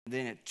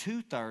Then at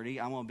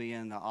 2:30, I'm going to be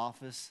in the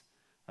office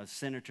of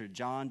Senator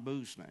John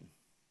Boozman.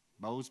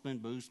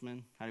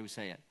 Boozman, how do we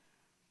say it?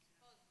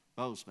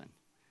 Boozman.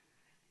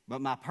 But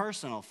my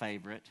personal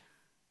favorite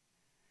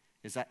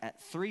is that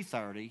at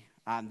 3:30,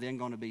 I'm then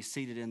going to be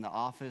seated in the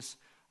office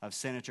of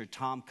Senator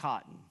Tom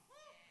Cotton.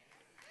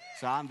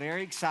 So I'm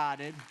very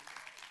excited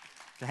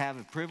to have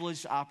a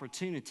privileged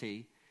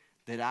opportunity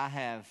that I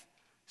have.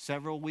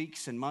 Several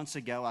weeks and months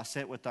ago, I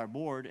sat with our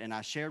board and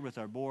I shared with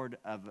our board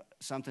of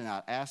something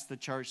I asked the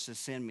church to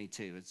send me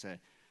to. It's a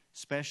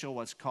special,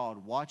 what's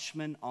called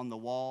Watchman on the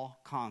Wall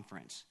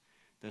Conference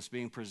that's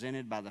being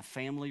presented by the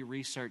Family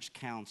Research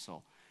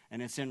Council.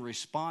 And it's in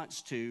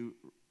response to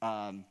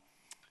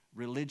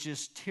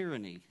religious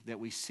tyranny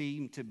that we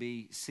seem to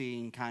be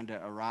seeing kind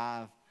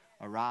of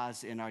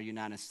arise in our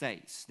United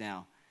States.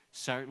 Now,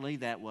 certainly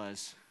that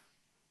was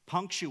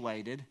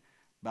punctuated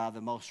by the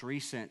most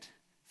recent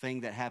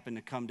thing that happened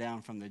to come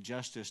down from the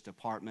Justice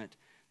Department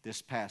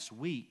this past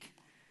week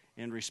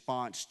in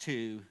response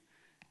to,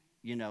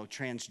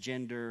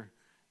 transgender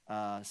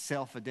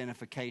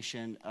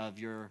self-identification of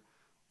your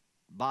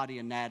body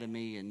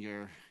anatomy and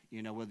your,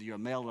 whether you're a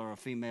male or a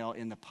female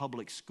in the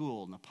public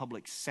school, in the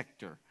public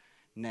sector.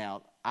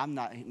 Now, I'm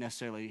not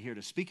necessarily here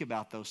to speak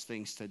about those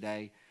things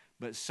today,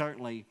 but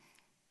certainly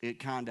it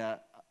kind of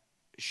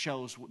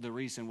shows the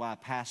reason why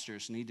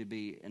pastors need to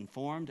be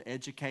informed,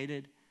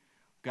 educated.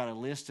 Got a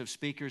list of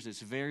speakers.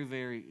 It's a very,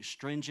 very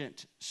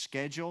stringent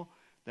schedule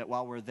that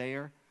while we're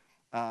there,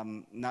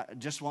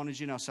 just wanted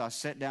you to know. So I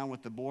sat down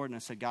with the board and I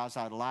said, guys,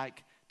 I'd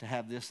like to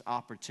have this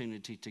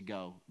opportunity to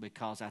go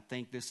because I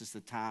think this is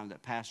the time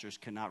that pastors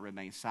cannot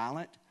remain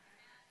silent.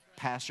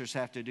 Pastors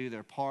have to do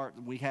their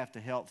part. We have to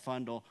help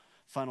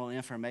funnel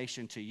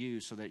information to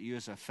you so that you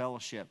as a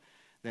fellowship,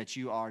 that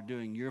you are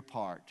doing your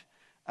part.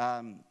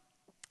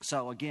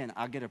 So again,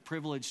 I get a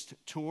privileged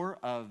tour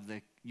of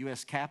the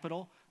U.S.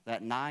 Capitol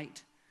that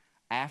night.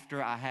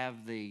 After I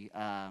have the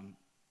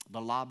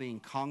lobbying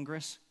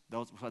Congress,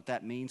 what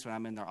that means when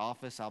I'm in their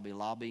office, I'll be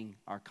lobbying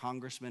our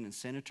congressmen and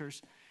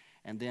senators.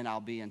 And then I'll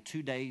be in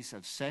 2 days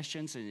of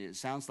sessions. And it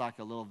sounds like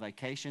a little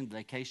vacation. The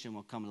vacation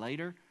will come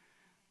later.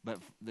 But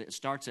it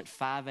starts at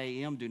 5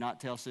 a.m. Do not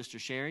tell Sister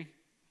Sherry.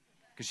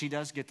 Because she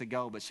does get to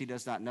go, but she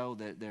does not know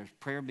that there's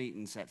prayer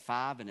meetings at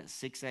 5 and at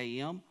 6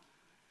 a.m.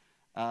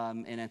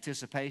 In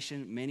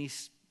anticipation,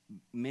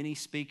 many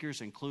speakers,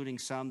 including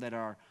some that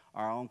are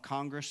our own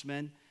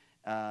congressmen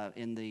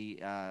in the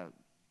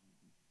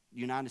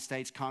United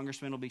States.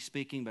 Congressmen will be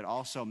speaking, but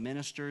also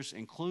ministers,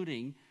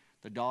 including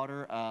the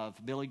daughter of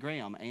Billy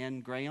Graham,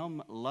 Ann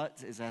Graham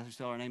Lutz, is that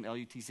still her name,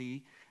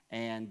 L-U-T-Z,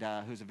 and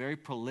who's a very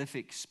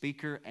prolific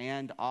speaker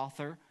and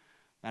author.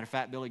 Matter of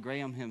fact, Billy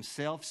Graham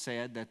himself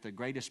said that the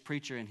greatest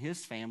preacher in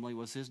his family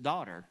was his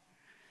daughter.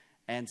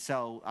 And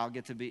so I'll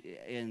get to be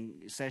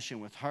in session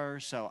with her.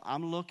 So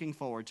I'm looking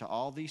forward to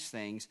all these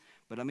things.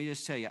 But let me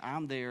just tell you,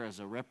 I'm there as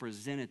a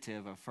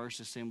representative of First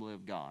Assembly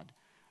of God.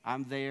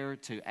 I'm there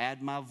to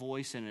add my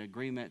voice in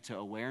agreement to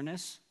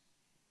awareness,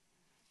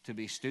 to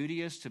be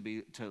studious,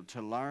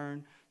 to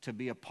learn, to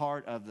be a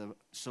part of the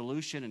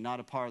solution and not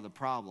a part of the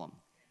problem.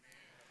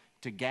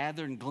 To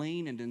gather and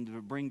glean and then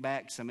to bring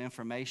back some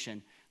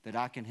information that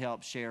I can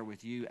help share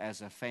with you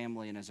as a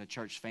family and as a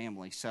church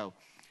family. So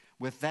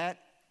with that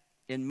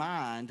in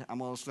mind, I'm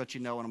going to let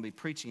you know what I'm going to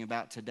be preaching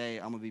about today.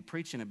 I'm going to be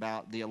preaching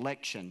about the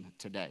election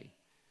today.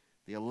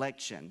 The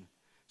election.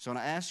 So I'm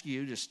going to ask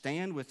you to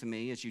stand with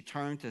me as you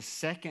turn to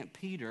 2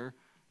 Peter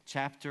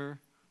chapter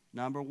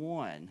number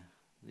 1.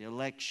 The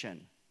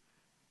election.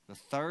 The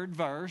third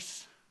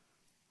verse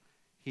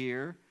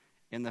here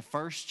in the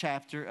first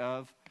chapter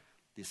of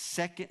the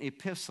second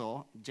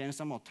epistle.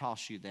 Janice, I'm going to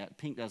toss you that.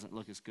 Pink doesn't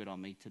look as good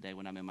on me today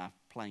when I'm in my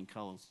plain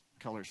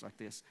colors like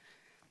this.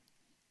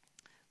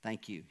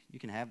 Thank you. You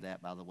can have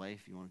that, by the way,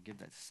 if you want to give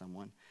that to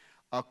someone.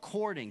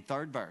 According,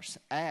 third verse,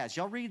 as.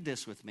 Y'all read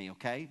this with me,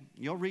 okay?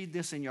 You'll read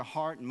this in your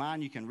heart and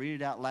mind. You can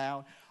read it out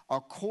loud.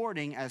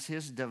 According as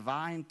his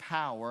divine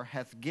power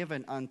hath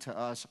given unto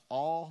us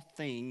all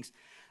things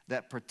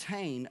that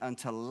pertain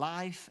unto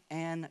life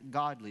and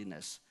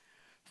godliness,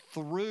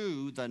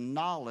 through the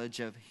knowledge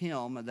of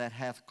him that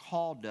hath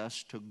called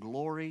us to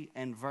glory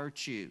and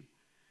virtue.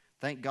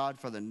 Thank God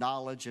for the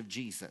knowledge of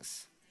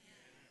Jesus.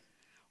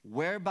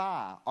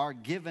 Whereby are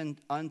given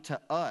unto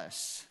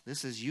us,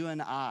 this is you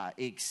and I,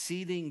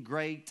 exceeding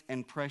great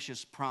and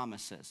precious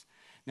promises.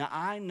 Now,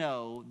 I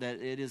know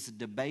that it is a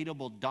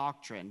debatable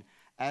doctrine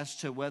as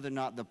to whether or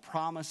not the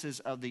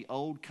promises of the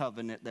Old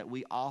Covenant that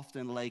we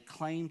often lay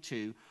claim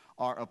to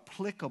are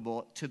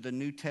applicable to the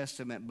New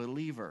Testament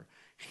believer.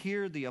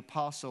 Here, the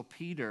Apostle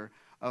Peter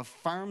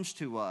affirms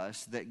to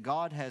us that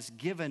God has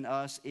given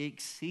us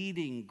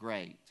exceeding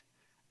great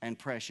and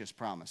precious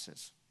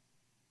promises,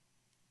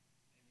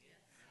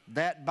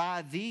 that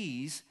by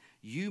these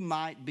you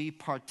might be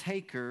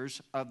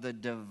partakers of the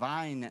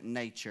divine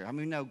nature. I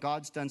mean, no,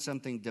 God's done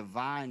something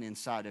divine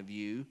inside of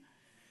you.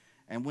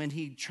 And when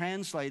he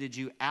translated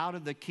you out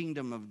of the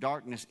kingdom of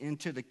darkness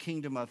into the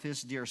kingdom of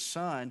his dear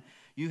Son,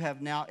 you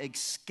have now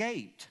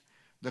escaped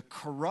the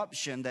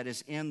corruption that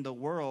is in the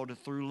world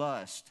through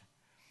lust.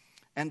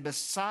 And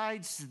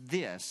besides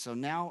this, so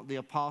now the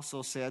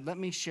apostle said, let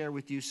me share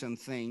with you some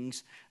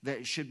things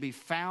that should be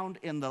found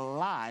in the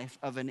life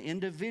of an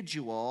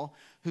individual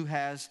who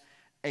has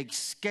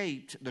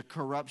escaped the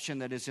corruption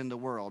that is in the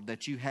world,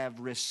 that you have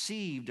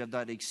received of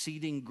that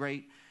exceeding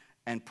great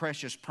and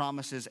precious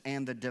promises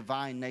and the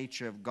divine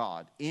nature of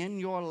God. In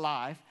your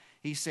life,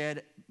 he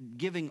said,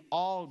 giving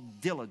all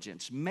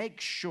diligence, make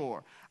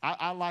sure.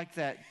 I like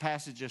that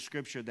passage of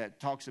scripture that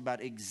talks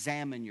about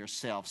examine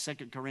yourself.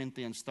 2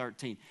 Corinthians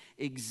 13,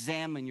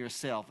 examine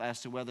yourself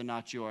as to whether or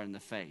not you are in the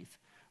faith.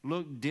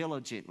 Look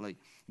diligently.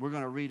 We're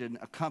going to read an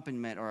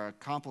accompaniment or a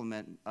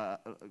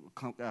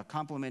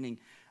complementing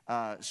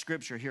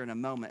scripture here in a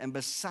moment. And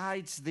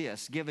besides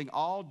this, giving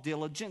all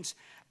diligence,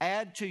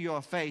 add to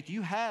your faith.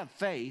 You have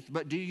faith,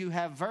 but do you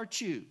have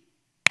virtue?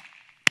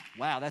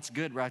 Wow, that's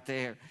good right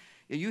there.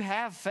 You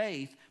have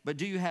faith, but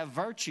do you have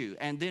virtue?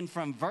 And then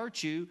from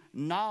virtue,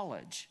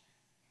 knowledge.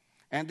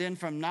 And then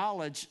from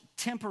knowledge,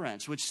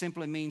 temperance, which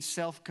simply means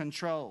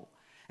self-control.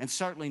 And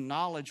certainly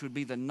knowledge would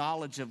be the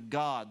knowledge of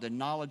God, the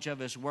knowledge of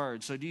His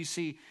Word. So do you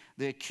see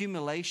the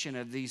accumulation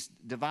of these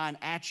divine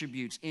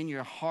attributes in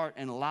your heart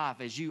and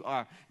life as you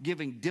are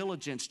giving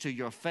diligence to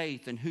your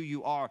faith and who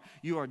you are?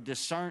 You are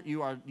discerning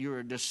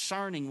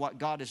what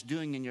God is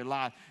doing in your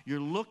life. You're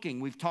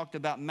looking, we've talked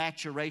about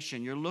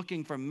maturation. You're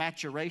looking for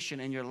maturation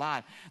in your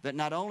life. That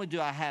not only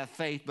do I have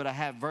faith, but I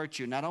have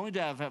virtue. Not only do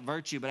I have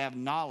virtue, but I have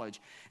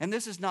knowledge. And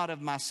this is not of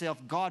myself.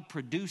 God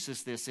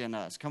produces this in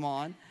us. Come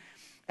on.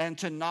 And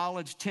to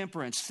knowledge,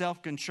 temperance,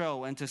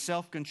 self-control, and to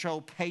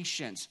self-control,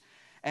 patience,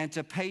 and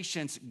to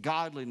patience,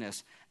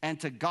 godliness, and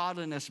to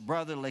godliness,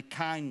 brotherly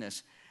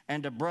kindness,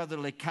 and to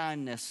brotherly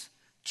kindness,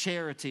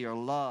 charity or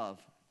love.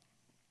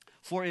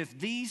 For if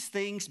these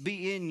things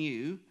be in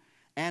you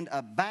and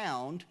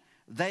abound,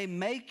 they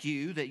make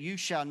you that you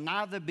shall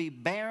neither be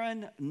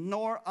barren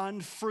nor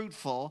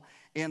unfruitful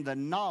in the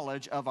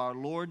knowledge of our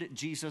Lord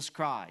Jesus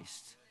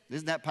Christ.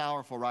 Isn't that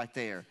powerful right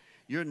there?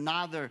 You're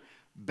neither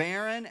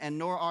barren and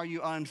nor are you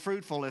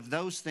unfruitful if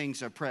those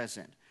things are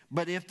present.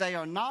 But if they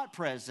are not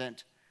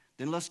present,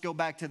 then let's go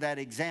back to that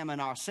examine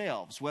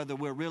ourselves, whether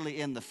we're really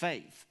in the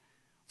faith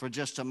for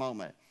just a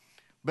moment.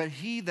 But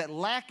he that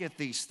lacketh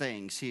these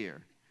things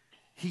here,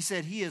 he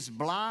said he is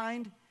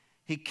blind,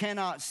 he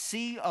cannot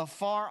see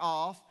afar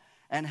off,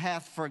 and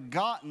hath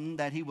forgotten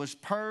that he was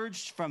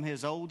purged from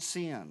his old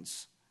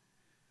sins.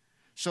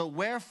 So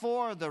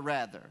wherefore the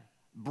rather,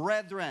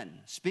 brethren,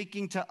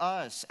 speaking to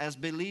us as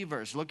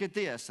believers, look at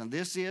this, and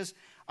this is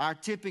our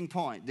tipping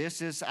point.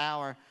 This is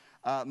our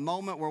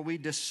moment where we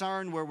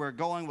discern where we're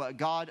going, what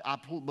God, I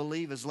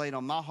believe, has laid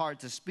on my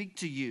heart to speak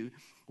to you.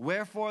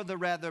 Wherefore the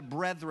rather,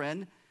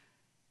 brethren,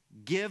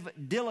 give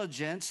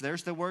diligence,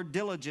 there's the word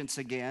diligence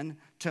again,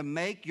 to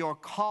make your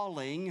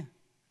calling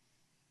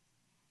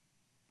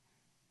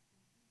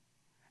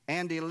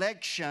and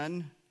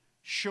election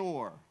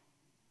sure.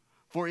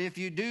 For if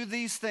you do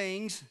these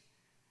things,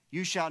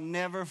 you shall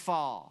never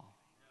fall.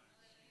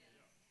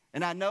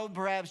 And I know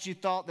perhaps you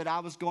thought that I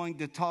was going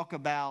to talk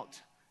about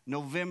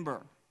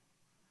November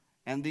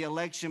and the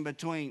election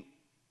between.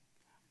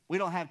 We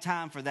don't have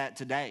time for that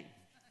today.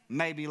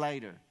 Maybe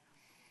later.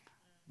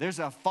 There's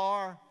a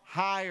far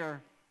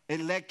higher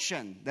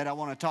election that I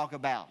want to talk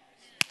about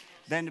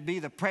than to be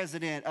the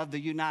president of the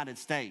United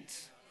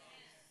States.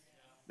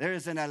 There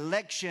is an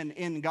election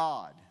in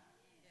God.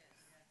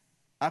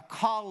 A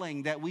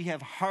calling that we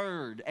have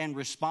heard and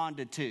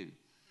responded to.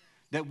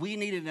 That we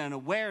needed an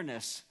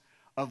awareness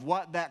of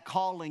what that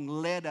calling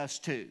led us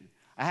to.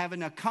 I have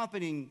an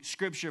accompanying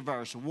scripture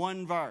verse,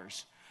 one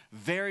verse,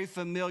 very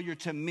familiar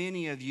to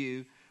many of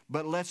you,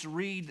 but let's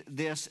read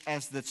this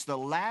as it's the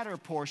latter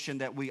portion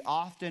that we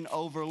often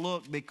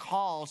overlook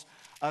because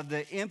of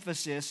the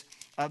emphasis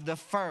of the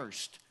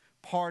first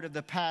part of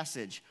the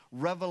passage.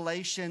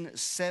 Revelation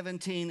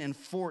 17 and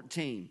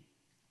 14.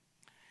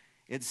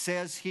 It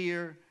says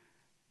here,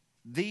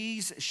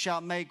 these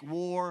shall make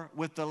war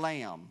with the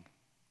Lamb,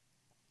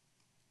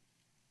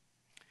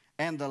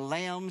 and the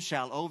Lamb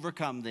shall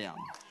overcome them.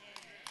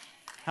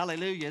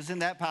 Hallelujah. Isn't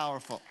that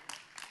powerful?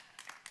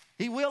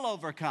 He will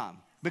overcome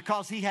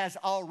because he has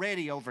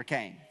already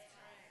overcame.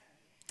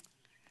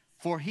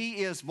 For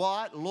he is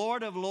what?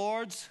 Lord of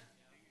lords,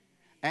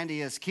 and he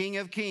is King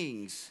of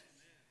kings.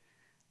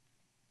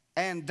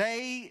 And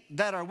they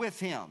that are with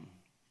him.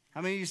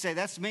 How many of you say,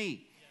 that's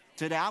me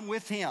today? I'm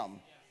with him.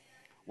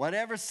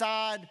 Whatever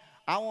side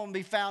I want to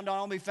be found on, I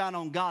want to be found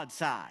on God's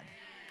side.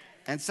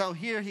 And so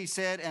here he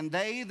said, and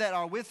they that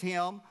are with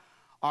him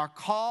are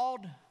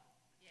called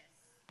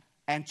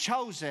and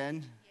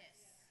chosen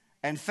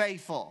and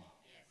faithful.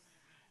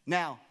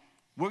 Now,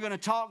 we're going to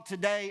talk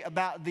today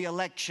about the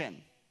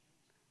election.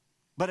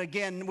 But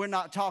again, we're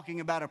not talking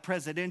about a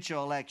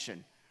presidential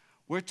election.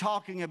 We're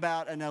talking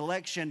about an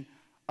election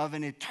of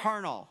an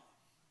eternal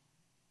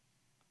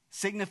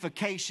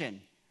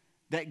signification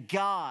that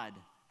God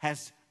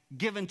has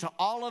given to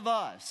all of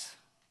us.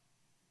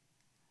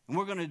 And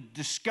we're going to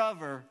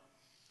discover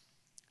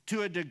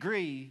to a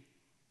degree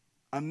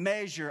a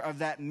measure of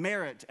that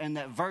merit and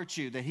that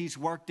virtue that he's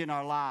worked in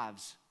our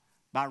lives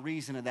by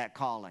reason of that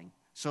calling.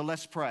 So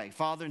let's pray.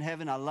 Father in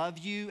heaven, I love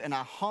you and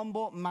I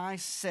humble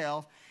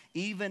myself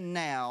even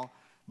now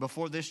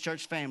before this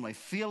church family,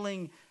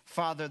 feeling,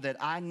 Father, that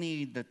I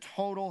need the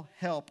total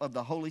help of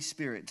the Holy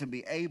Spirit to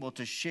be able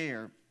to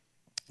share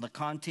the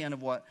content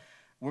of what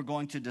we're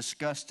going to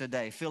discuss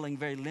today. Feeling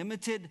very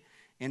limited,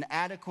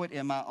 inadequate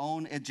in my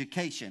own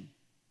education,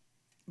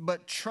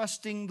 but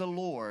trusting the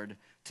Lord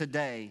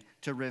today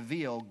to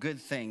reveal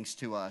good things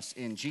to us.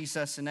 In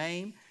Jesus'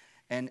 name,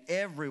 and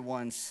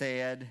everyone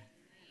said,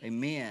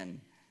 amen.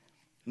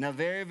 Now,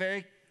 very,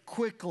 very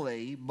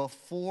quickly,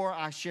 before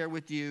I share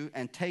with you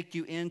and take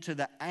you into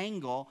the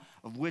angle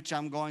of which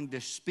I'm going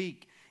to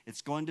speak,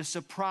 it's going to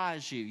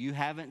surprise you. You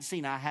haven't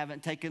seen, I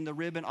haven't taken the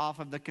ribbon off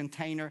of the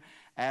container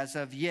as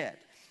of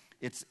yet.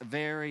 It's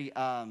very,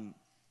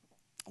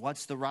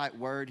 what's the right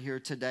word here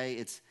today?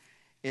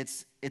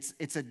 It's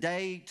a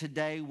day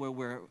today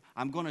where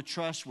I'm going to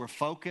trust we're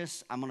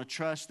focused. I'm going to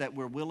trust that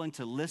we're willing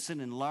to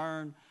listen and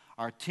learn.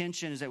 Our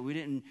attention is that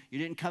you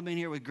didn't come in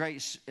here with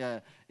great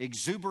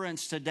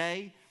exuberance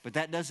today, but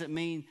that doesn't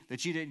mean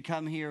that you didn't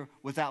come here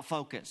without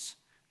focus.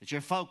 That you're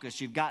focused,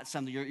 you've got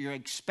something, you're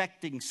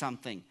expecting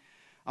something.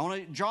 I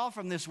want to draw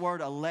from this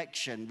word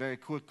election very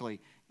quickly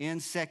in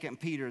 2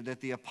 Peter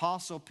that the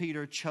Apostle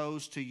Peter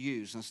chose to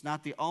use. And it's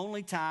not the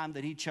only time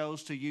that he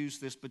chose to use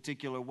this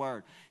particular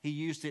word. He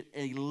used it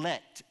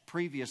elect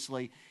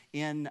previously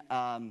in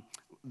an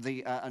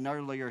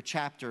earlier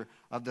chapter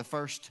of the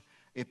first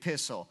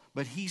epistle.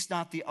 But he's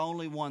not the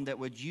only one that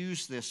would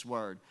use this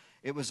word.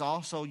 It was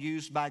also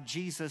used by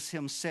Jesus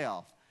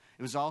himself.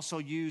 It was also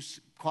used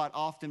quite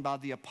often by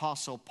the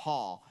Apostle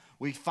Paul.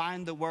 We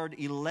find the word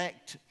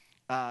elect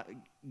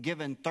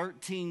given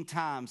 13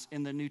 times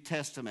in the New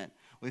Testament.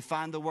 We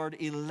find the word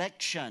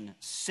election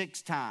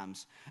 6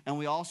 times. And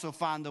we also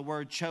find the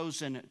word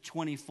chosen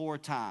 24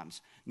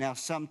 times. Now,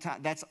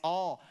 sometimes that's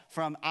all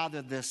from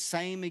either the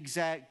same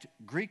exact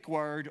Greek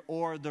word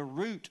or the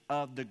root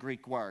of the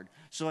Greek word.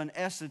 So in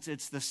essence,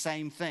 it's the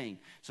same thing.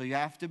 So you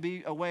have to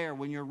be aware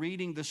when you're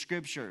reading the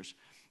scriptures.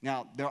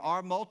 Now, there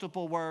are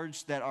multiple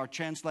words that are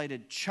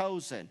translated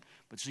chosen.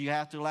 But so you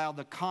have to allow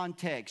the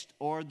context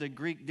or the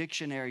Greek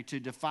dictionary to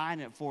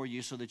define it for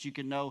you so that you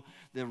can know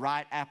the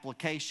right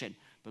application.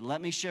 But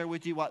let me share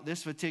with you what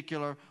this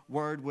particular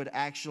word would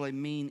actually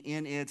mean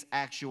in its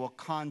actual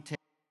context.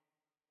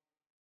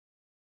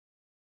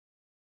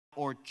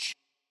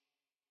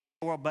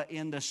 But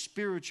in the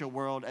spiritual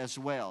world as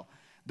well.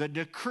 The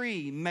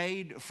decree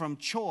made from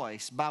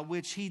choice by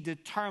which he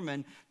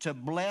determined to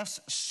bless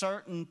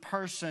certain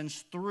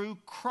persons through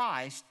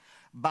Christ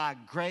by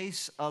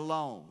grace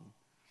alone.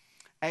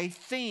 A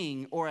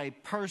thing or a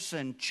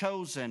person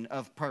chosen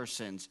of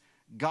persons,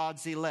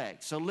 God's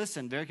elect. So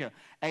listen very carefully.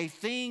 A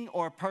thing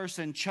or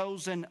person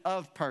chosen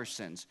of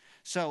persons.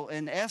 So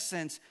in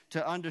essence,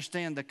 to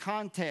understand the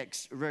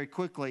context very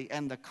quickly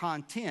and the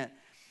content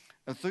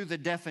through the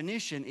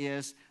definition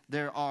is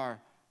there are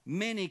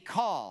many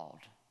called,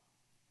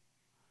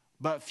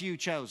 but few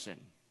chosen.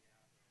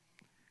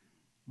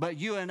 But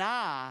you and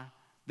I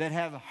that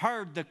have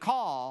heard the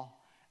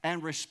call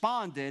and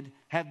responded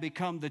have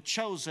become the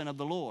chosen of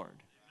the Lord.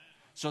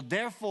 So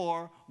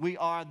therefore, we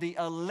are the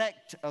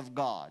elect of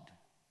God.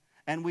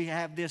 And we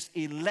have this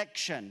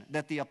election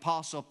that the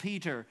Apostle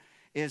Peter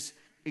is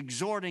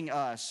exhorting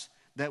us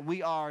that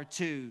we are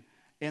to,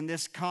 in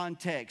this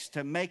context,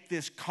 to make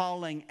this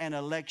calling and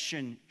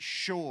election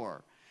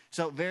sure.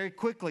 So very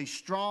quickly,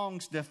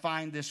 Strong's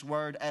define this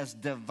word as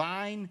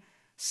divine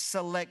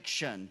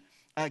selection.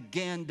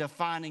 Again,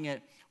 defining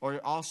it or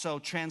also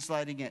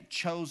translating it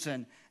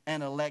chosen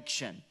and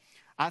election.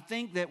 I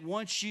think that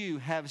once you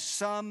have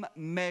some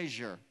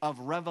measure of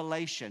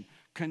revelation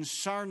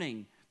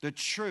concerning the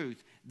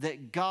truth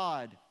that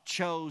God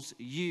chose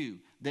you,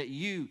 that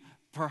you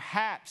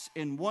perhaps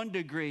in one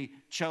degree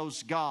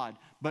chose God,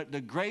 but the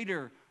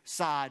greater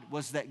side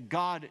was that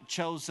God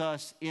chose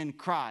us in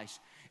Christ.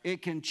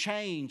 It can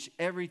change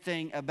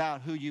everything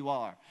about who you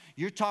are.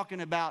 You're talking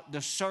about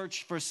the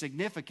search for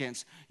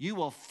significance. You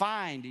will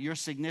find your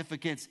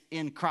significance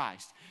in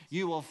Christ.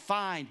 You will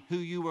find who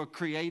you were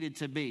created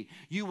to be.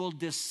 You will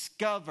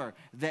discover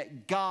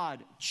that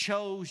God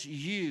chose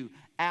you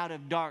out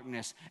of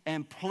darkness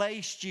and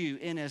placed you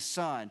in His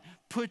Son,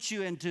 put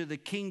you into the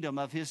kingdom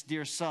of His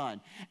dear Son,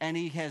 and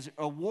He has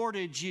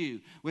awarded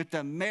you with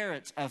the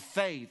merits of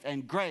faith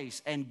and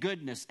grace and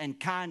goodness and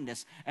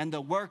kindness and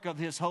the work of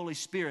His Holy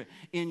Spirit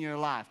in your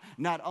life.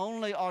 Not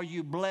only are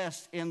you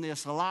blessed in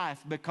this life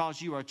because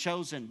you are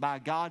chosen by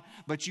God,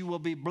 but you will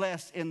be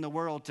blessed in the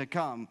world to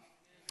come.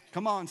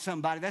 Come on,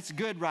 somebody. That's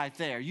good right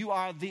there. You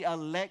are the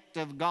elect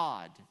of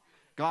God.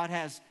 God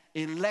has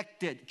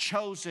elected,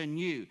 chosen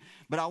you.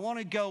 But I want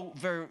to go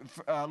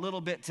a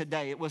little bit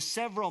today. It was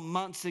several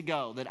months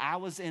ago that I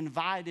was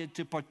invited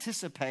to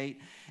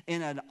participate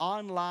in an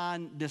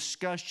online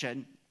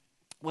discussion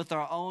with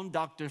our own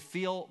Dr.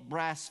 Phil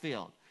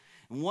Brassfield.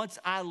 And once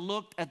I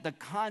looked at the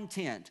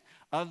content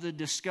of the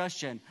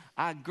discussion,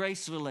 I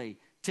gracefully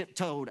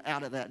tiptoed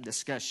out of that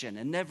discussion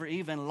and never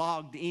even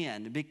logged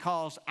in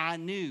because I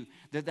knew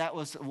that that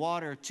was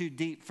water too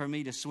deep for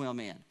me to swim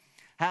in.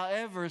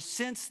 However,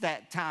 since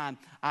that time,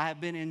 I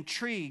have been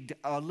intrigued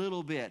a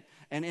little bit.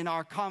 And in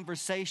our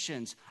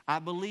conversations, I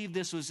believe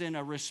this was in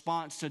a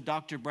response to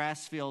Dr.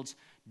 Brassfield's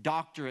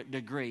doctorate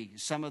degree.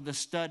 Some of the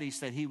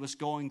studies that he was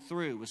going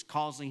through was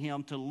causing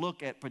him to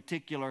look at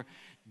particular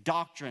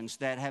doctrines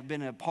that have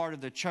been a part of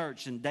the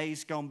church in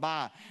days gone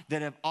by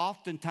that have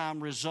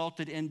oftentimes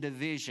resulted in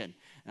division.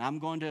 And I'm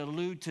going to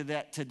allude to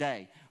that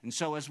today. And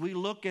so as we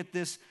look at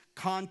this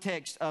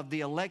context of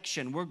the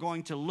election, we're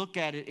going to look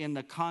at it in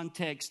the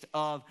context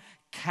of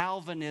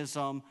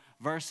Calvinism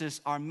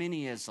versus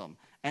Arminianism.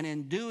 And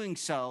in doing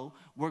so,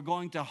 we're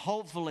going to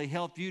hopefully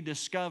help you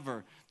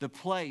discover the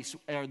place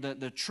or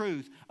the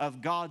truth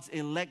of God's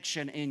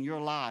election in your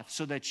life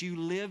so that you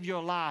live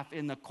your life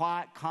in the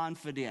quiet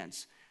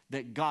confidence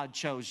that God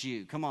chose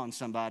you. Come on,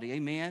 somebody.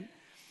 Amen.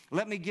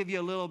 Let me give you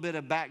a little bit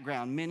of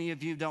background. Many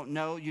of you don't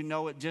know. You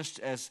know it just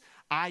as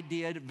I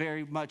did,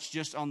 very much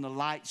just on the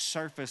light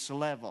surface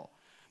level.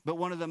 But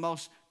one of the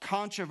most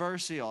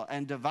controversial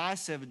and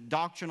divisive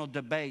doctrinal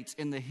debates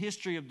in the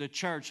history of the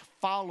church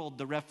followed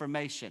the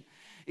Reformation.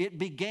 It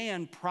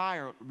began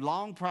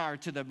long prior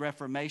to the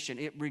Reformation.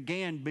 It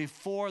began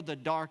before the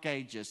Dark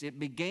Ages. It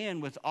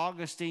began with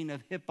Augustine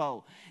of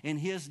Hippo in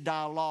his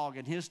dialogue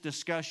and his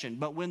discussion.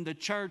 But when the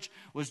church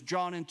was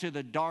drawn into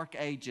the Dark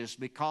Ages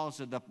because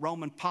of the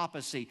Roman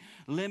papacy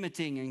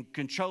limiting and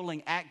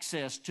controlling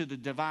access to the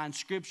divine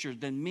scripture,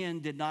 then men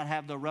did not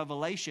have the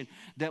revelation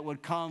that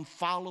would come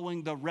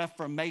following the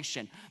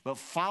Reformation. But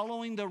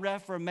following the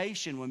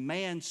Reformation, when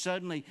man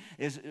suddenly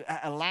is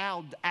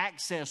allowed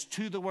access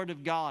to the Word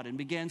of God and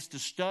begins to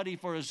study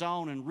for his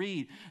own and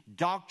read,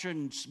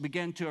 doctrines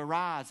begin to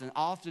arise. And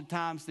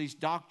oftentimes these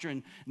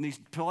doctrine and these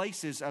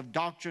places of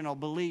doctrinal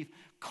belief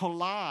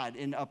collide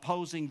in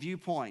opposing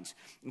viewpoints.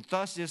 And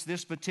thus is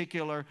this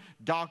particular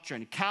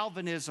doctrine.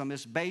 Calvinism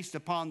is based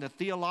upon the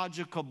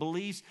theological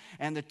beliefs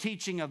and the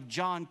teaching of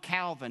John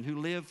Calvin, who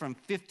lived from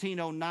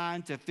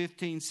 1509 to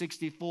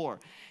 1564.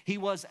 He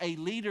was a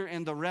leader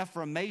in the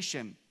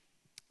Reformation,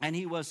 and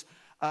he was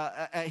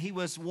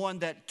one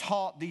that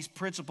taught these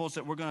principles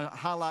that we're going to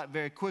highlight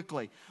very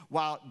quickly.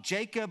 While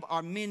Jacob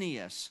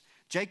Arminius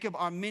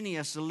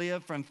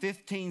lived from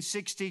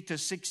 1560 to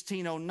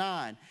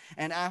 1609.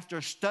 And after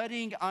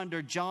studying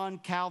under John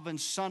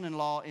Calvin's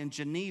son-in-law in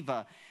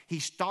Geneva, he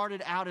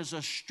started out as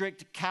a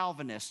strict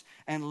Calvinist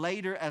and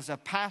later as a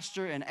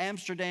pastor in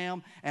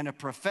Amsterdam and a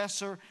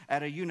professor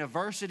at a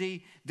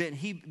university. Then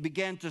he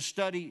began to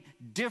study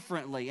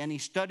differently, and he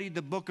studied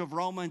the book of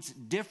Romans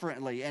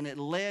differently, and it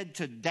led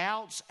to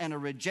doubts and a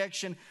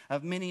rejection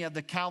of many of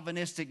the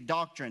Calvinistic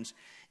doctrines.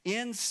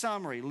 In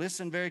summary,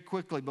 listen very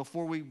quickly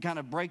before we kind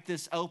of break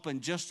this open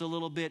just a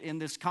little bit in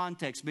this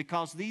context,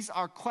 because these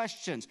are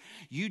questions.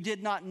 You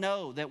did not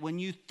know that when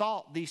you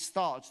thought these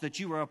thoughts that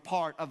you were a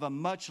part of a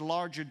much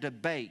larger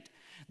debate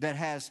that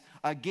has,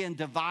 again,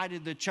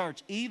 divided the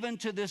church. Even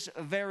to this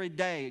very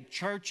day,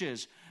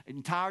 churches,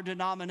 entire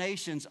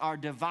denominations are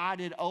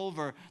divided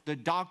over the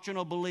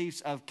doctrinal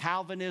beliefs of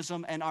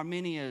Calvinism and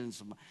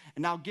Arminianism.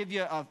 And I'll give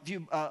you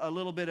a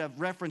little bit of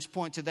reference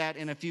point to that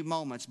in a few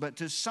moments. But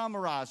to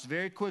summarize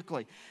very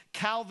quickly,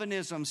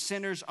 Calvinism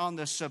centers on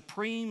the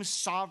supreme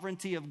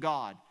sovereignty of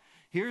God.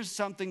 Here's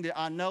something that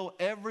I know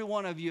every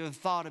one of you have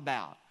thought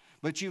about,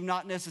 but you've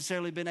not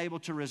necessarily been able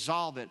to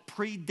resolve it.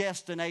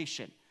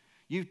 Predestination.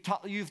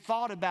 You've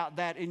thought about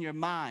that in your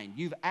mind.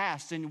 You've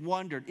asked and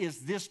wondered, is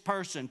this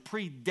person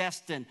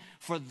predestined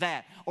for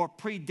that, or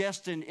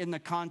predestined in the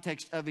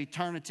context of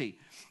eternity?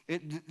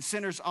 It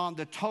centers on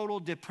the total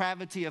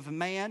depravity of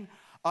man,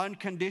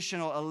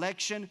 unconditional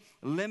election,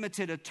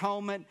 limited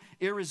atonement,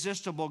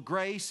 irresistible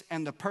grace,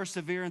 and the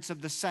perseverance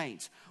of the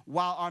saints.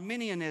 While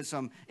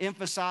Arminianism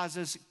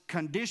emphasizes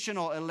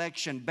conditional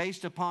election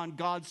based upon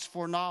God's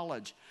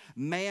foreknowledge,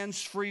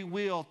 man's free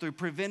will through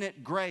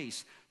prevented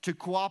grace to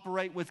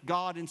cooperate with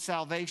God in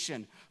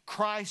salvation,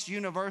 Christ's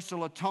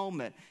universal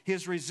atonement,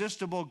 his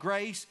resistible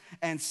grace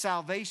and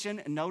salvation.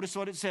 And notice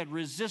what it said,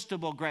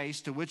 resistible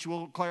grace, to which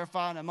we'll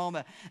clarify in a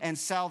moment, and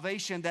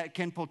salvation that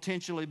can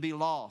potentially be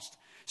lost.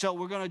 So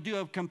we're going to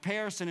do a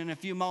comparison in a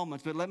few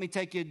moments, but let me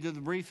take you to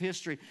the brief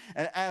history.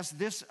 As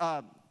this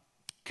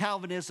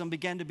Calvinism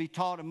began to be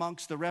taught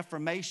amongst the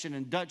Reformation,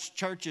 and Dutch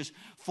churches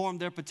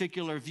formed their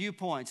particular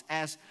viewpoints.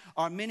 As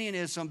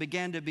Arminianism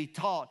began to be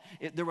taught,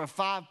 there were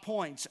 5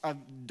 points of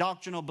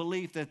doctrinal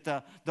belief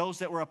that those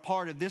that were a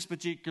part of this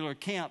particular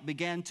camp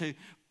began to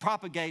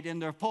propagate in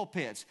their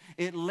pulpits.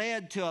 It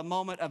led to a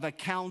moment of a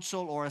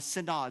council or a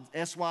synod,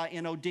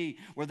 S-Y-N-O-D,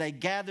 where they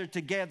gathered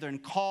together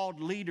and called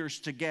leaders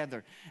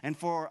together. And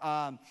for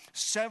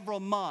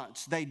several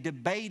months, they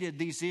debated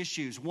these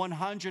issues.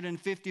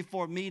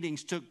 154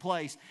 meetings took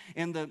place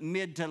in the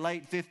mid to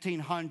late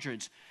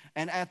 1500s.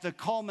 And at the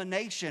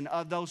culmination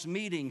of those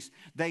meetings,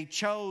 they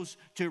chose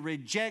to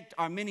reject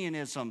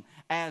Arminianism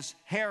as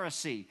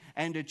heresy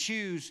and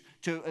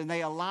and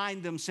they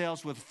aligned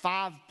themselves with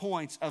 5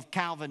 points of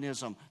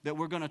Calvinism that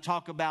we're going to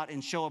talk about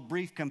and show a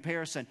brief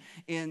comparison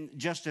in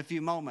just a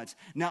few moments.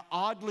 Now,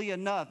 oddly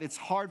enough, it's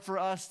hard for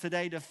us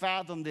today to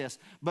fathom this,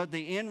 but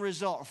the end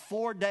result,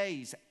 4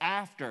 days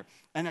after,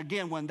 and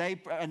again, when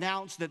they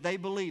announced that they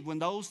believed, when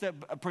those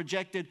that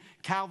projected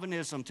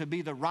Calvinism to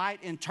be the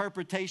right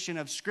interpretation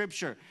of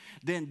Scripture,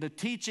 then the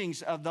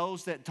teachings of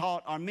those that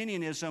taught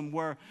Arminianism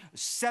were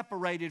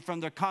separated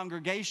from their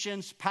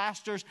congregations,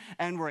 pastors,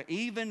 and were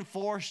even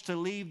forced to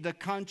leave the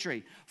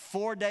country.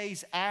 4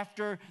 days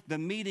after the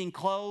meeting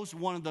closed,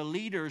 one of the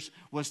leaders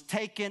was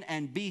taken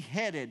and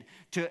beheaded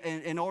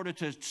in order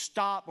to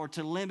stop or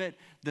to limit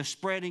the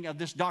spreading of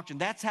this doctrine.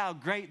 That's how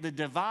great the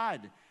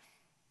divide.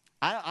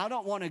 I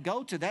don't want to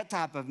go to that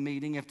type of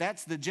meeting. If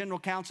that's the General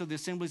Council of the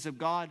Assemblies of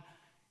God,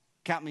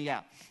 count me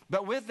out.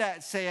 But with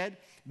that said,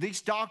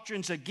 these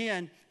doctrines,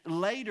 again,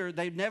 later,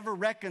 they never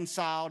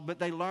reconciled, but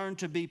they learned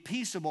to be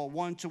peaceable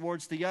one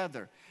towards the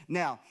other.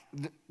 Now,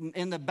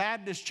 in the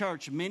Baptist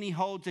church, many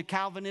hold to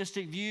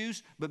Calvinistic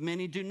views, but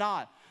many do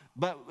not.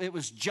 But it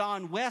was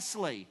John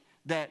Wesley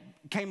that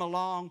came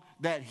along,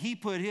 that he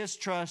put his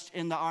trust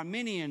in the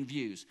Arminian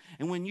views.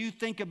 And when you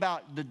think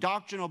about the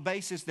doctrinal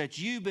basis that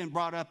you've been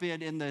brought up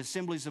in the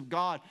Assemblies of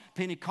God,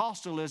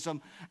 Pentecostalism,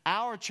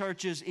 our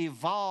churches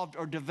evolved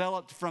or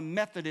developed from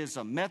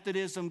Methodism.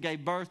 Methodism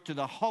gave birth to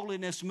the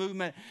holiness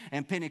movement,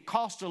 and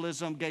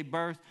Pentecostalism gave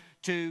birth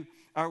to,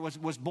 or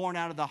was born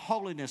out of the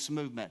holiness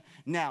movement.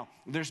 Now,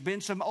 there's been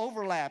some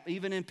overlap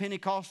even in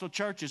Pentecostal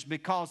churches,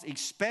 because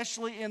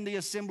especially in the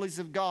Assemblies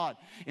of God,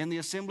 in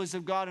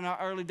our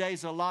early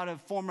days, a lot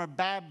of former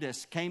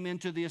Baptists came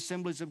into the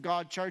Assemblies of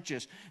God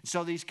churches.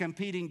 So these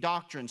competing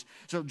doctrines.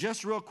 So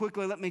just real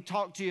quickly, let me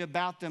talk to you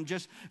about them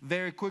just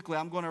very quickly.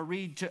 I'm going to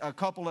read a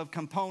couple of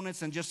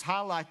components and just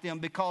highlight them,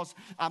 because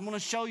I'm going to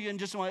show you in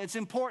just a moment. It's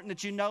important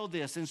that you know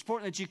this, and it's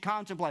important that you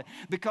contemplate,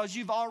 because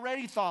you've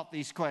already thought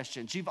these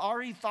questions. You've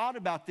already thought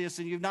about this,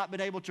 and you've not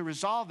been able to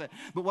resolve it.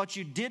 But what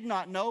you did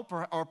not know,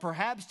 or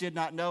perhaps did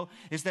not know,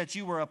 is that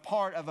you were a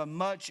part of a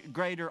much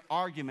greater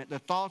argument. The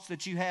thoughts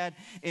that you had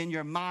in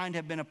your mind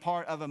have been a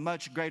part of a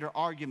much greater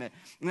argument.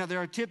 Now,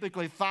 there are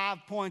typically 5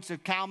 points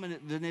of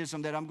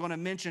Calvinism that I'm going to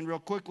mention real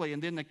quickly,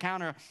 and then the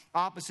counter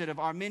opposite of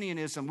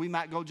Arminianism. We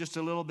might go just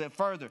a little bit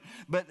further.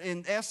 But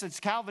in essence,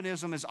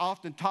 Calvinism is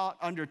often taught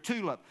under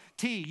TULIP,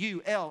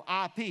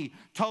 T-U-L-I-P,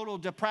 total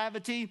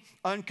depravity,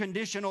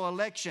 unconditional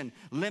election,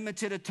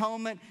 limited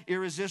atonement,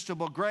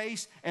 irresistible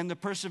grace, and the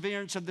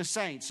perseverance of the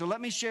saints. So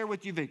let me share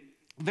with you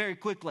very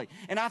quickly.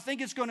 And I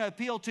think it's going to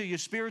appeal to you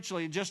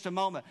spiritually in just a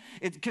moment.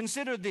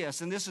 Consider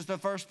this, and this is the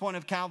first point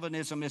of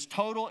Calvinism, is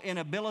total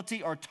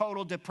inability or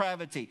total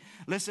depravity.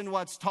 Listen to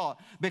what's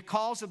taught.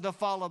 Because of the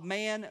fall of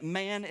man,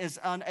 man is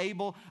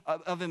unable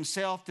of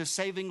himself to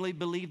savingly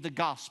believe the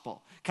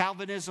gospel.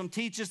 Calvinism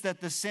teaches that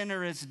the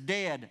sinner is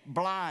dead,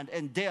 blind,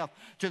 and deaf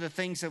to the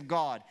things of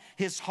God.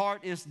 His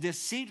heart is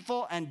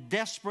deceitful and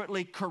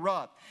desperately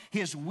corrupt.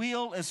 His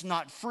will is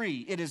not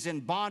free. It is in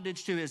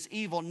bondage to his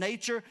evil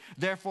nature.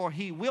 Therefore,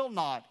 he will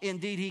not,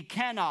 indeed he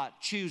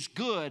cannot, choose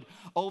good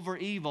over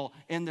evil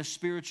in the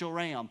spiritual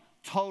realm.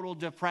 Total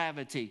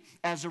depravity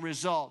as a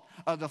result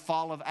of the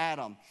fall of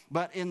Adam.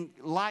 But in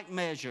like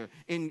measure,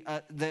 in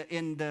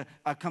the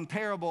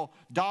comparable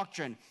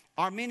doctrine,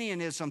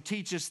 Arminianism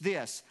teaches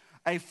this: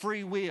 a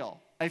free will.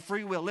 A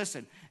free will.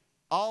 Listen.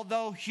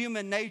 Although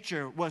human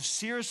nature was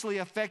seriously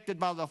affected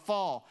by the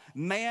fall,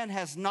 man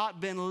has not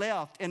been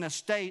left in a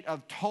state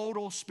of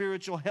total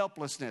spiritual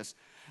helplessness.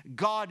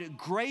 God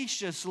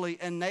graciously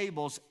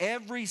enables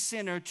every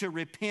sinner to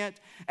repent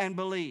and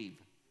believe.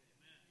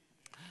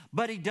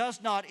 But he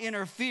does not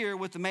interfere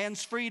with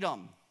man's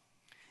freedom.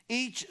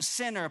 Each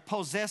sinner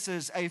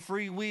possesses a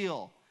free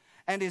will,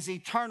 and his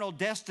eternal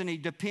destiny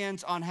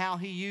depends on how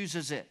he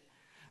uses it.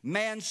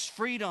 Man's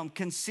freedom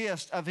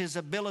consists of his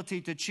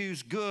ability to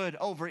choose good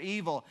over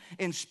evil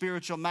in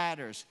spiritual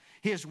matters.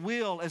 His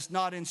will is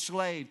not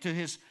enslaved to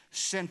his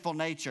sinful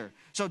nature.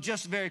 So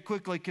just very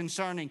quickly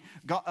concerning,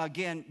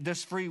 again,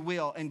 this free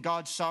will and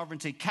God's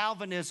sovereignty.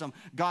 Calvinism,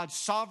 God's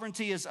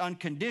sovereignty is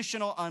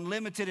unconditional,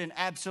 unlimited, and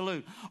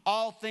absolute.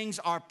 All things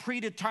are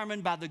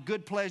predetermined by the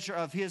good pleasure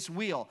of his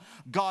will.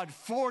 God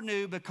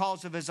foreknew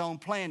because of his own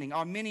planning.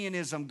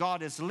 Arminianism,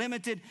 God is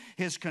limited,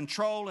 his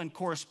control and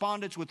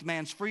correspondence with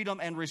man's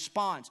freedom and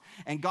response.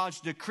 And God's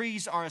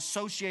decrees are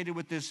associated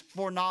with this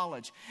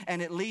foreknowledge.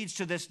 And it leads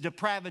to this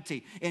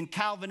depravity. In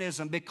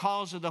Calvinism,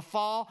 because of the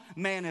fall,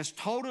 man is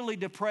totally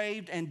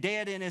depraved and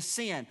dead in his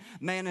sin.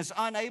 Man is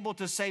unable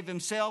to save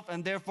himself,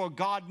 and therefore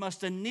God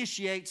must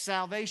initiate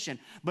salvation.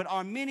 But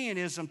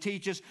Arminianism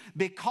teaches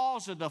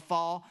because of the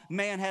fall,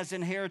 man has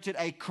inherited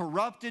a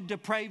corrupted,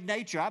 depraved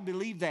nature. I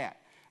believe that.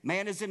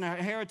 Man has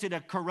inherited a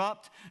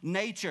corrupt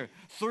nature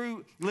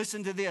through,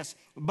 listen to this,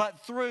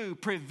 but through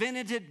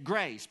prevenient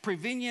grace,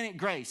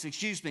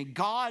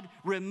 God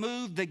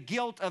removed the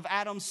guilt of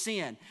Adam's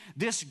sin.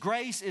 This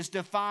grace is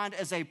defined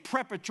as a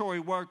preparatory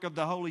work of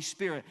the Holy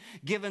Spirit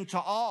given to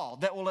all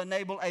that will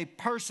enable a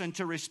person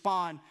to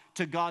respond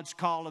to God's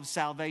call of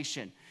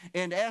salvation.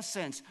 In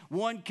essence,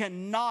 one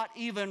cannot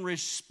even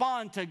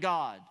respond to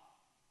God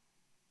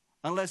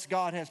unless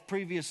God has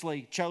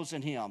previously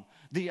chosen him.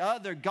 The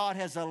other, God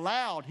has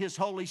allowed his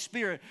Holy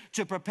Spirit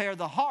to prepare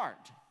the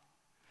heart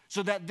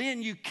so that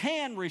then you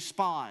can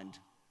respond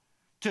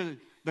to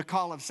the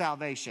call of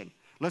salvation.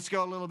 Let's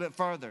go a little bit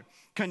further.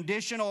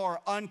 Conditional or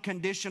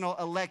unconditional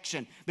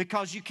election,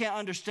 because you can't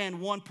understand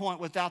one point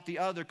without the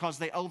other because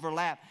they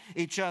overlap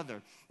each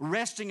other.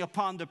 Resting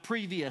upon the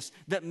previous,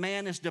 that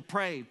man is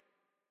depraved.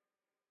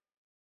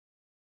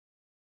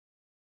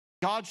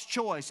 God's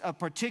choice of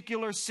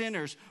particular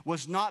sinners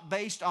was not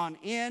based on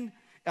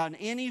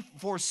any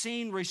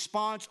foreseen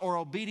response or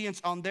obedience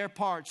on their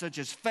part, such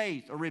as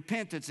faith or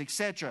repentance,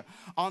 etc.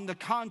 On the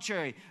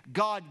contrary,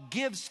 God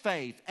gives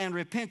faith and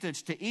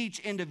repentance to each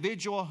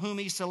individual whom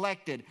he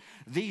selected.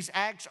 These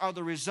acts are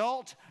the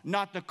result,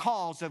 not the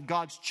cause of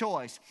God's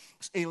choice.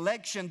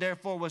 Election,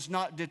 therefore, was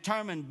not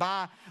determined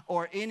by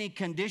or any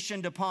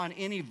conditioned upon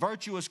any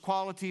virtuous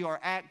quality or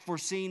act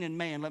foreseen in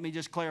man. Let me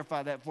just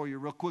clarify that for you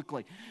real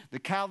quickly. The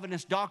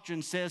Calvinist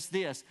doctrine says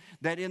this,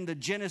 that in the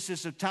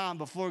genesis of time,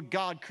 before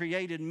God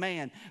created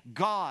man,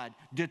 God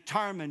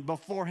determined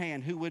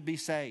beforehand who would be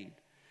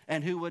saved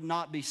and who would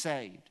not be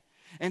saved.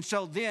 And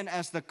so then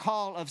as the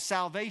call of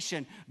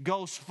salvation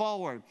goes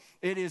forward,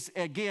 it is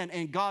again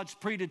in God's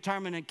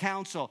predetermined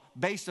counsel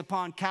based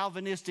upon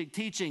Calvinistic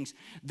teachings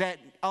that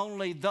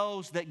only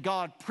those that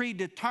God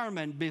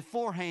predetermined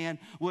beforehand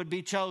would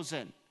be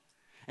chosen.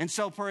 And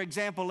so, for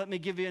example, let me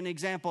give you an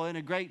example. In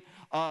a great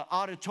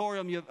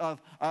auditorium of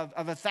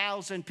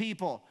 1,000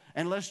 people,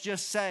 and let's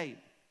just say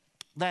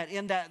that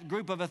in that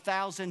group of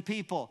 1,000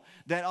 people,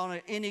 that on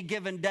any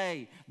given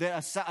day,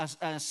 that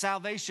a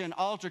salvation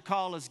altar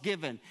call is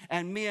given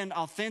and men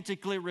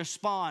authentically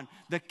respond,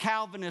 the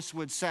Calvinists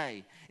would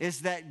say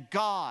is that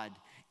God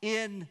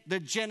in the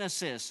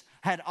Genesis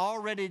had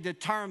already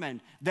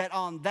determined that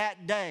on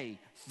that day,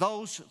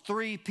 those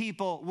 3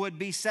 people would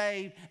be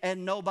saved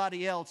and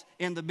nobody else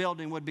in the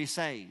building would be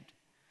saved.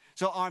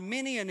 So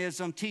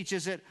Arminianism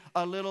teaches it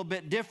a little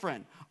bit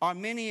different.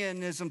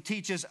 Arminianism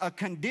teaches a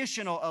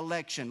conditional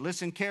election.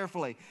 Listen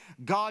carefully.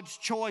 God's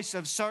choice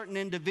of certain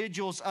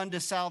individuals unto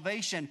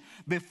salvation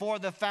before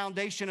the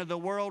foundation of the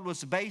world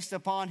was based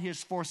upon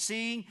his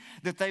foreseeing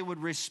that they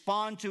would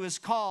respond to his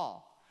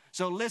call.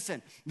 So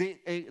listen,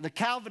 the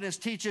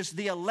Calvinist teaches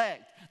the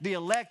elect. The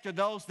elect are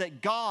those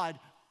that God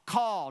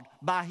called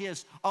by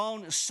his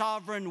own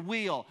sovereign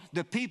will.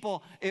 The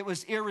people, it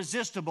was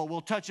irresistible.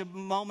 We'll touch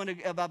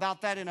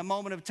about that in a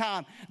moment of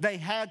time. They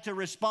had to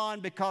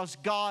respond because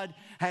God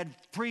had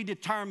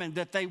predetermined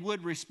that they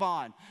would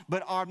respond.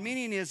 But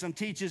Arminianism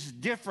teaches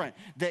different,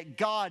 that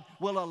God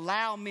will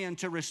allow men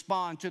to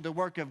respond to the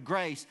work of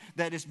grace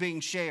that is being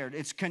shared.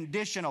 It's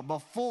conditional.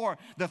 Before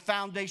the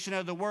foundation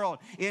of the world,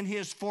 in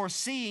his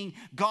foreseeing,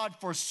 God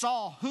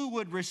foresaw who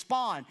would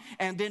respond.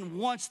 And then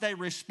once they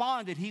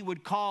responded, he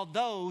would call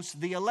those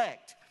the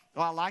elect.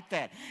 Oh, I like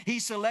that. He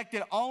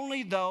selected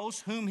only those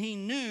whom he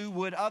knew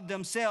would of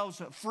themselves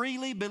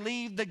freely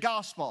believe the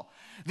gospel.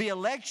 The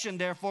election,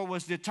 therefore,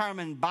 was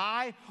determined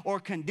by or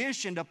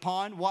conditioned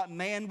upon what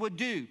man would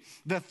do.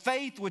 The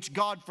faith which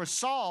God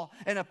foresaw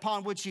and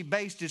upon which he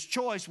based his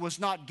choice was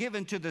not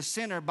given to the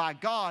sinner by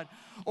God,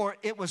 or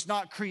it was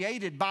not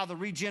created by the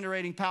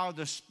regenerating power of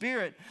the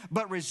Spirit,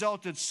 but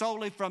resulted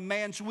solely from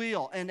man's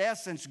will. In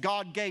essence,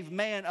 God gave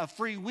man a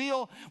free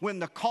will. When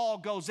the call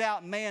goes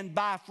out, man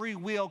by free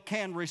will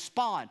can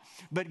respond.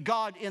 But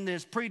God, in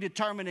his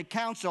predetermined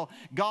counsel,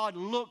 God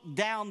looked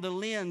down the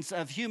lens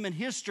of human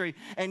history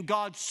and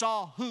God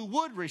saw who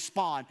would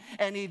respond,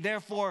 and he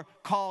therefore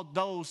called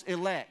those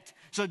elect.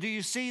 So do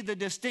you see the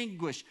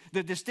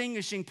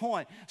distinguishing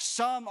point?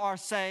 Some are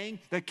saying,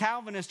 the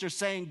Calvinists are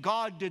saying,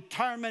 God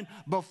determined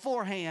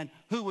beforehand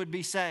who would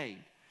be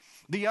saved.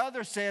 The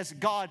other says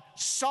God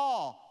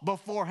saw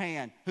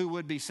beforehand who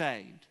would be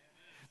saved.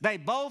 They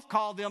both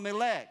call them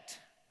elect.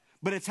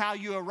 But it's how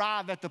you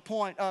arrive at the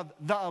point of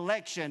the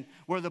election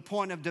where the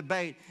point of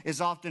debate is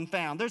often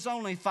found. There's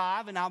only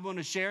 5, and I'm going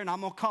to share, and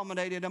I'm going to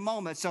culminate in a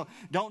moment. So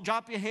don't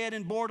drop your head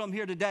in boredom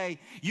here today.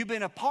 You've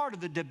been a part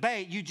of the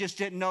debate. You just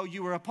didn't know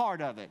you were a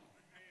part of it.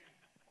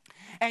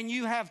 And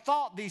you have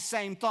thought these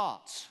same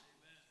thoughts.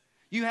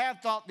 You have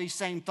thought these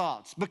same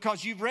thoughts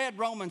because you've read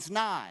Romans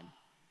 9.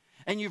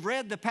 And you've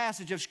read the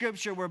passage of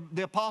Scripture where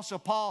the Apostle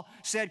Paul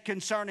said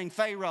concerning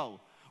Pharaoh,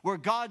 where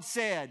God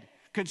said,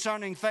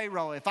 concerning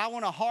Pharaoh, if I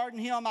want to harden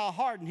him, I'll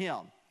harden him.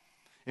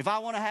 If I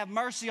want to have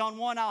mercy on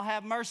one, I'll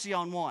have mercy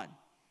on one.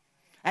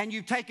 And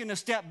you've taken a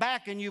step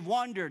back and you've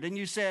wondered and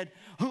you said,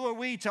 who are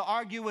we to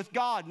argue with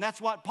God? And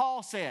that's what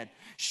Paul said.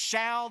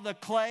 Shall the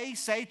clay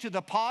say to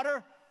the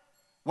potter,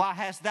 why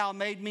hast thou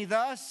made me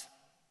thus?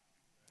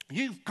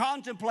 You've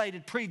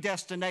contemplated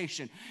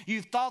predestination.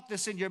 You've thought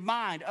this in your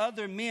mind.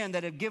 Other men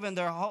that have given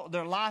their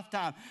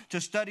lifetime to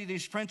study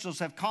these principles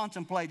have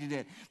contemplated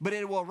it. But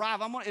it will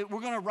arrive. We're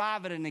going to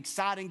arrive at an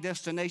exciting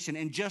destination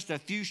in just a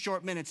few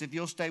short minutes if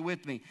you'll stay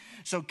with me.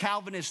 So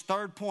Calvinist's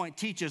third point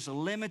teaches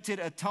limited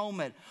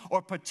atonement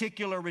or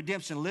particular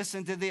redemption.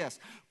 Listen to this.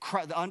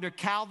 Under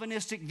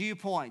Calvinistic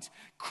viewpoints,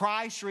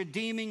 Christ's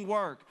redeeming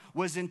work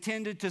was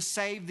intended to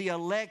save the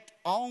elect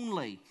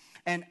only,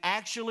 and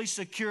actually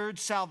secured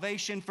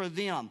salvation for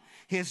them.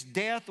 His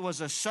death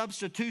was a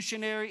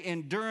substitutionary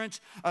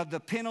endurance of the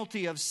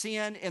penalty of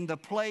sin in the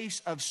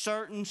place of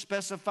certain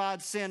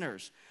specified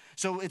sinners.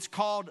 So it's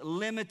called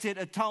limited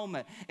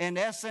atonement. In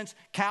essence,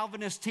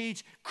 Calvinists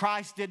teach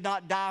Christ did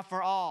not die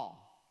for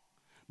all,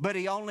 but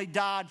he only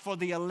died for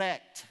the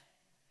elect,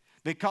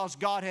 because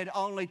God had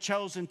only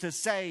chosen to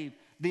save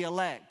the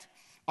elect.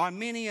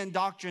 Arminian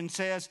doctrine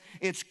says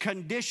it's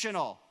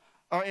conditional,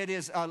 or it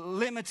is a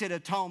limited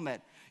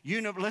atonement.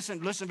 Universal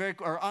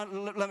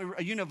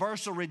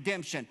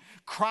redemption.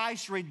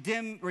 Christ's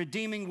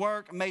redeeming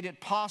work made it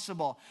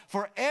possible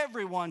for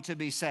everyone to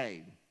be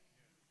saved,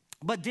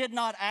 but did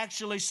not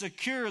actually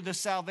secure the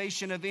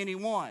salvation of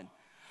anyone.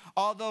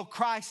 Although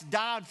Christ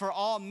died for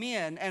all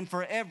men and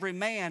for every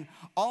man,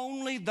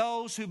 only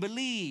those who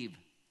believe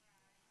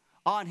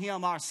on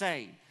him are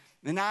saved.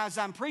 And now as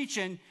I'm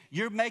preaching,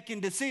 you're making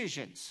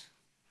decisions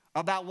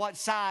about what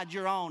side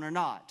you're on or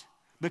not,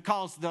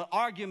 because the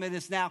argument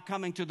is now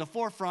coming to the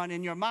forefront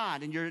in your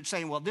mind, and you're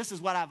saying, well, this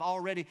is what I've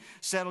already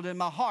settled in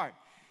my heart.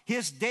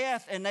 His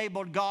death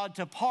enabled God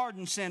to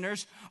pardon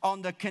sinners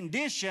on the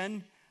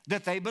condition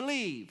that they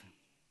believe,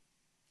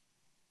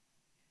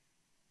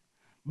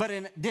 but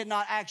it did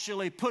not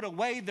actually put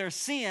away their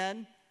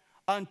sin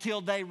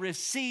until they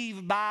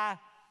receive by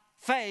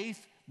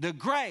faith the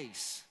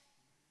grace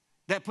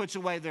that puts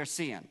away their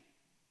sin.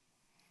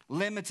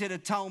 Limited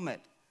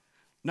atonement.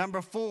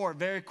 Number 4,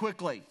 very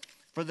quickly.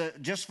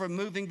 For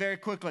moving very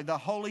quickly, the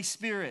Holy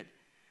Spirit.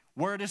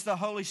 Where does the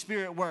Holy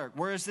Spirit work?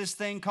 Where is this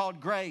thing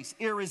called grace?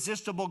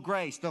 Irresistible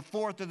grace. The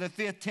fourth or the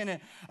fifth tenet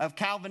of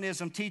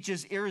Calvinism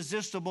teaches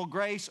irresistible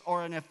grace,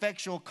 or an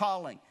effectual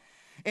calling.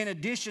 In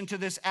addition to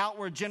this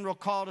outward general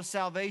call to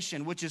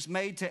salvation, which is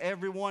made to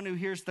everyone who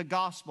hears the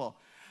gospel,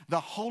 the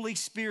Holy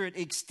Spirit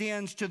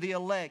extends to the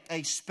elect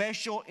a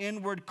special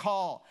inward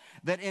call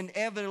that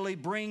inevitably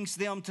brings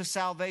them to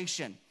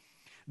salvation.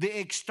 The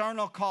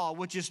external call,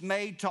 which is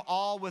made to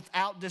all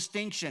without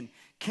distinction,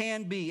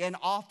 can be and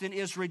often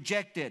is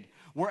rejected,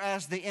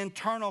 whereas the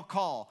internal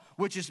call,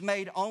 which is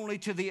made only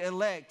to the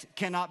elect,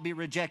 cannot be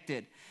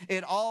rejected.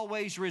 It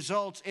always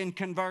results in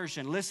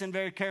conversion. Listen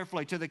very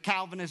carefully to the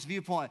Calvinist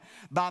viewpoint.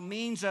 By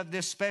means of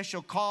this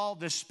special call,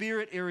 the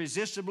Spirit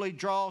irresistibly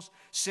draws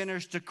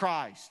sinners to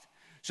Christ.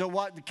 So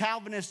what the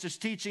Calvinist is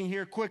teaching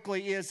here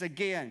quickly is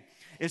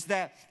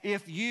that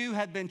if you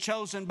have been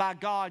chosen by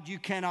God, you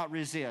cannot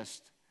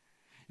resist.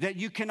 That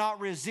you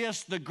cannot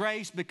resist the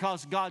grace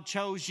because God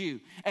chose you,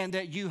 and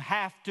that you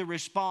have to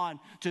respond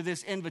to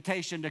this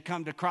invitation to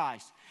come to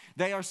Christ.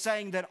 They are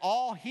saying that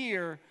all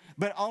hear,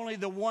 but only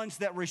the ones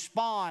that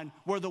respond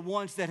were the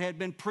ones that had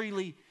been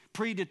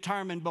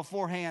predetermined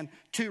beforehand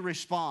to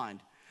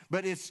respond.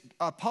 But it's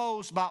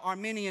opposed by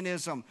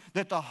Arminianism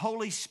that the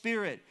Holy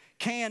Spirit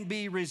can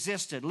be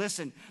resisted.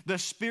 Listen, the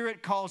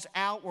Spirit calls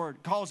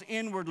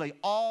inwardly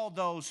all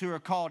those who are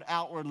called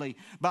outwardly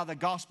by the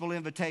gospel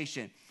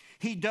invitation.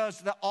 He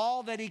does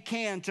all that he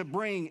can to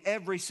bring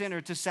every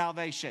sinner to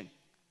salvation.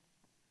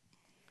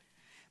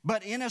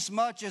 But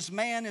inasmuch as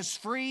man is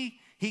free,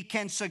 he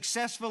can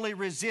successfully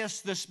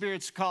resist the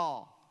Spirit's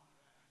call.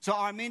 So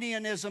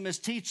Arminianism is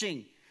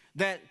teaching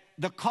that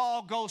the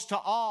call goes to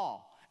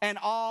all, and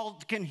all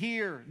can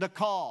hear the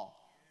call.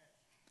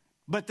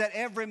 But that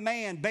every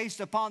man, based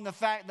upon the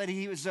fact that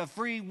he is a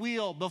free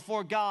will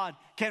before God,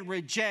 can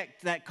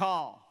reject that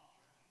call.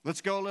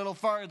 Let's go a little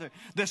further.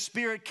 The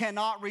Spirit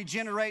cannot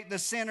regenerate the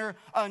sinner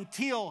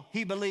until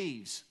he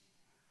believes.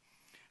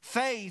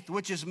 Faith,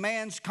 which is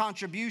man's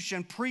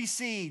contribution,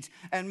 precedes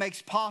and makes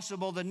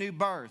possible the new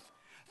birth.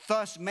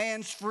 Thus,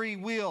 man's free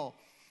will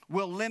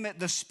limit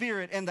the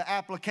Spirit in the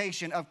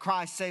application of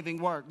Christ's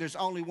saving work. There's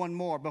only one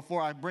more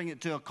before I bring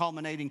it to a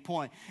culminating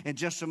point in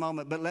just a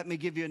moment, but let me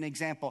give you an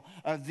example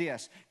of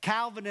this.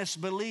 Calvinists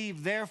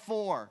believe,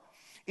 therefore,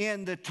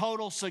 in the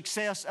total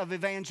success of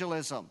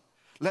evangelism.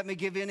 Let me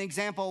give you an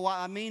example of what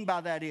I mean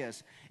by that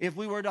is. If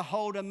we were to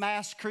hold a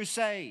mass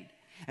crusade,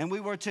 and we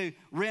were to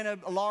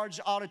rent a large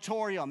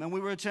auditorium, and we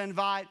were to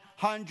invite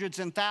hundreds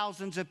and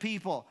thousands of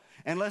people,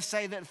 and let's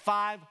say that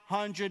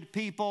 500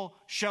 people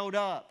showed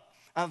up,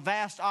 a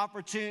vast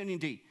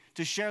opportunity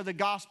to share the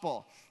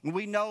gospel. And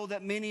we know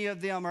that many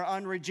of them are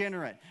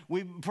unregenerate.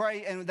 We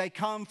pray, and they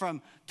come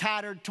from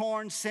tattered,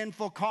 torn,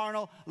 sinful,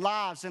 carnal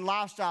lives and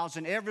lifestyles,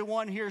 and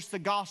everyone hears the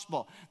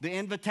gospel. The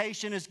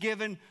invitation is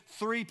given,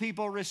 3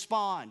 people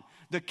respond.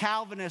 The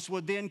Calvinists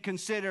would then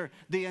consider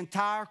the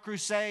entire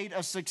crusade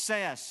a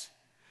success,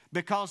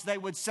 because they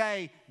would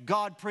say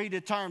God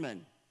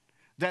predetermined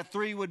that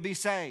 3 would be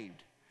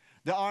saved.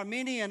 The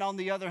Arminian, on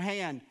the other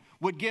hand,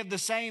 would give the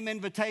same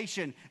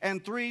invitation,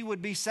 and 3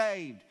 would be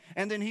saved.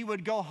 And then he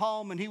would go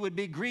home and he would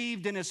be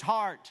grieved in his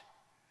heart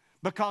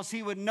because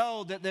he would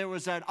know that there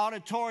was an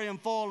auditorium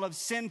full of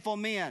sinful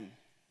men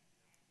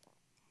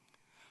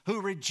who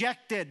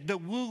rejected the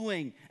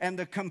wooing and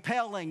the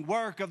compelling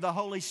work of the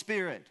Holy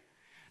Spirit,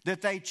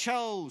 that they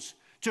chose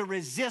to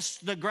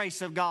resist the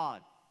grace of God,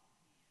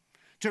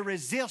 to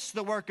resist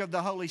the work of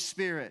the Holy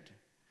Spirit.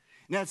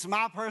 Now, it's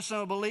my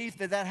personal belief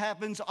that that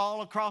happens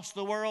all across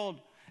the world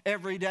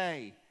every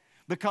day,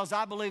 because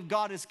I believe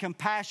God is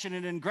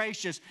compassionate and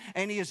gracious,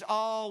 and He is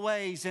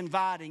always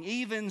inviting.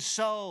 Even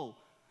so,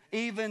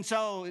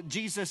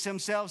 Jesus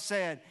Himself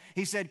said,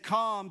 He said,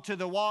 come to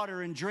the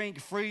water and drink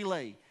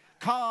freely.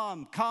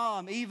 Come,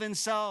 even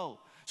so.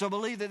 So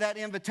believe that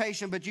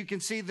invitation, but you can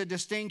see the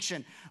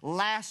distinction.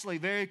 Lastly,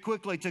 very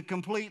quickly, to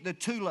complete the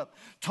tulip: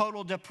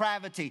 total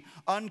depravity,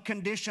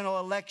 unconditional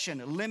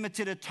election,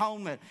 limited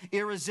atonement,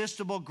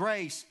 irresistible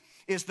grace,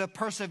 is the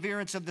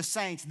perseverance of the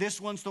saints. This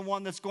one's the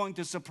one that's going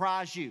to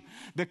surprise you,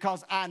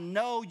 because I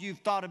know you've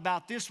thought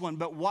about this one,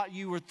 but what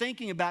you were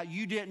thinking about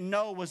you didn't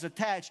know was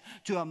attached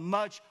to a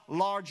much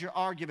larger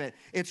argument.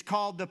 It's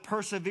called the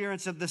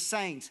perseverance of the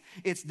saints.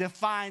 It's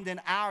defined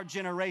in our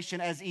generation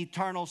as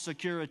eternal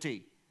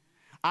security.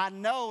 I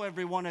know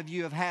every one of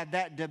you have had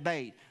that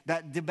debate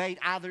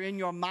either in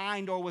your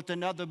mind or with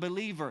another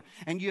believer,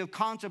 and you have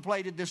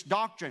contemplated this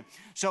doctrine.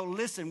 So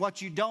listen,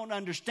 what you don't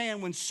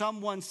understand when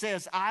someone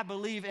says, I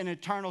believe in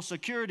eternal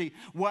security,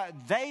 what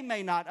they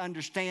may not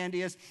understand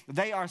is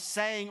they are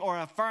saying or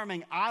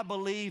affirming, I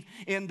believe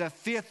in the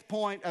 5th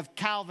point of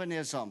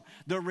Calvinism,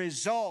 the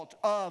result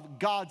of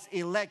God's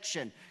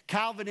election.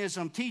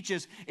 Calvinism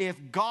teaches if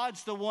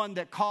God's the one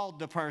that called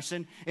the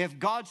person, if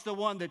God's the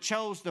one that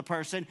chose the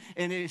person,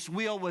 and His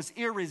will was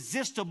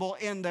irresistible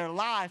in their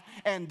life,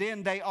 and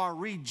then they are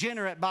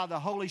regenerate by the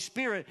Holy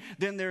Spirit,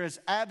 then there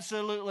is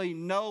absolutely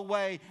no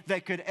way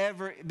they could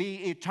ever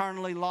be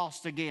eternally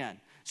lost again.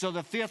 So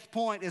the 5th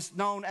point is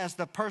known as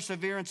the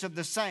perseverance of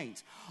the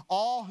saints.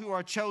 All who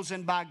are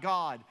chosen by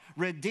God,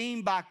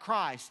 redeemed by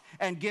Christ,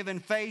 and given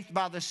faith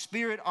by the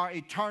Spirit are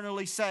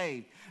eternally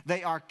saved.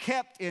 They are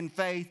kept in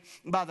faith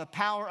by the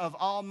power of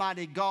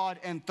Almighty God,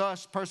 and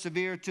thus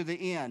persevere to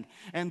the end.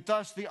 And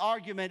thus the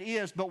argument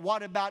is, but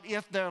what about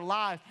if their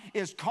life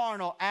is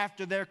carnal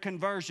after their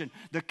conversion?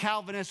 The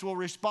Calvinists will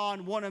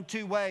respond one of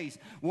 2 ways.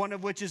 One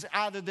of which is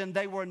either then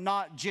they were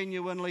not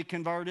genuinely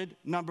converted,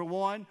 number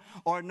 1,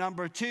 or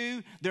number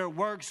 2, their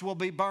works will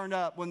be burned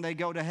up when they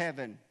go to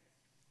heaven.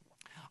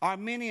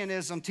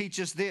 Arminianism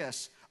teaches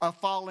this: of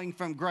falling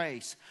from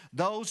grace.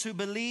 Those who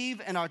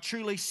believe and are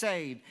truly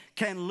saved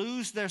can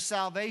lose their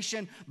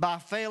salvation by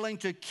failing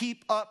to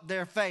keep up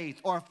their faith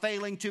or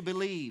failing to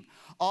believe.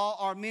 All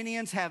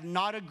Arminians have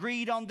not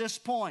agreed on this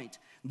point.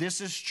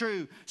 This is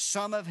true.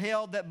 Some have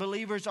held that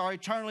believers are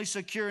eternally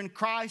secure in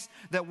Christ,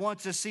 that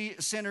once a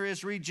sinner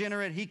is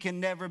regenerate, he can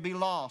never be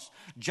lost.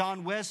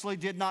 John Wesley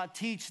did not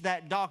teach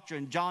that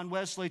doctrine. John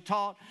Wesley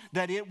taught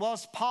that it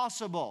was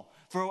possible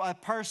for a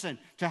person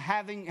to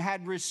having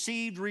had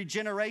received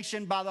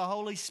regeneration by the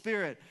Holy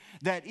Spirit,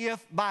 that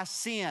if by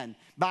sin,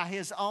 by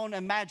his own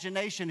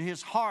imagination,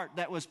 his heart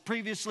that was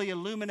previously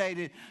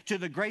illuminated to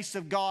the grace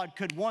of God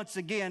could once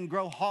again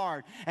grow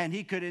hard, and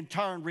he could in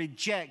turn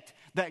reject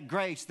that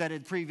grace that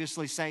had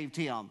previously saved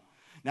him.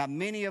 Now,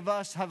 many of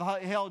us have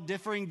held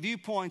differing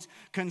viewpoints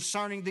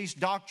concerning these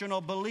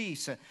doctrinal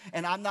beliefs,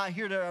 and I'm not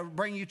here to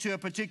bring you to a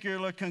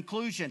particular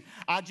conclusion.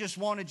 I just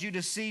wanted you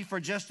to see for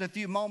just a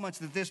few moments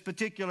that this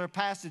particular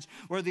passage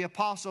where the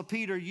Apostle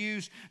Peter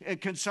used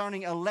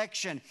concerning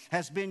election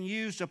has been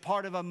used a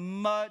part of a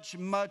much,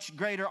 much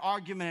greater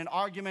argument, an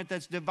argument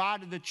that's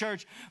divided the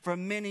church for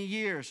many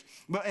years.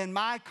 But in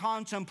my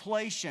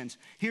contemplations,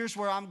 here's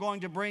where I'm going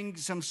to bring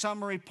some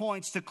summary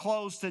points to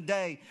close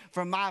today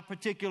from my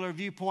particular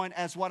viewpoint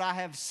as what I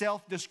have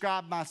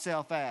self-described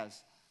myself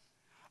as: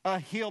 a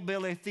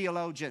hillbilly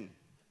theologian.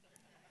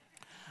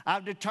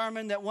 I've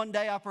determined that one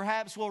day I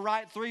perhaps will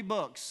write 3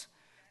 books.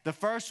 The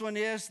first one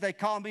is they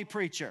call me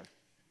preacher.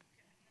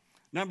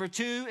 Number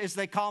 2 is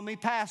they call me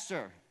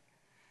pastor.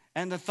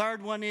 And the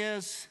third one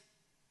is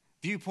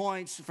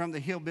viewpoints from the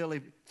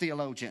hillbilly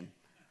theologian.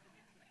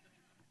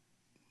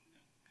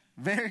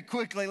 Very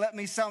quickly, let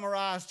me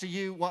summarize to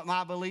you what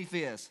my belief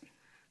is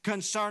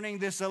concerning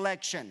this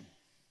election.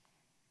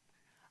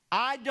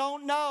 I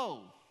don't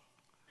know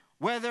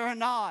whether or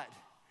not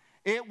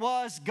it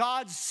was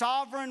God's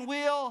sovereign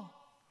will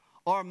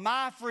or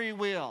my free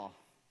will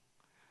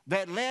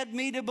that led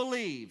me to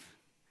believe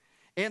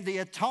in the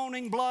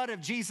atoning blood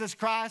of Jesus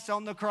Christ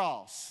on the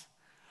cross.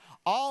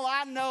 All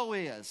I know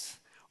is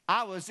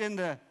I was in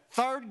the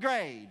 3rd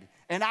grade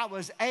and I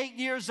was 8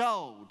 years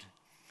old,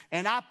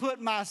 and I put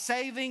my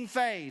saving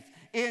faith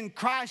in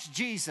Christ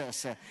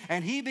Jesus,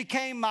 and He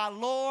became my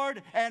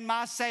Lord and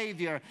my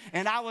Savior,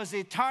 and I was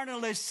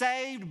eternally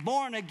saved,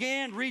 born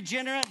again,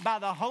 regenerate by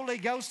the Holy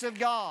Ghost of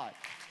God.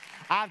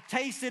 I've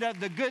tasted of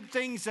the good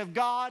things of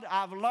God.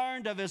 I've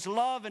learned of His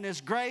love and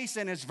His grace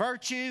and His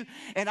virtue.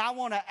 And I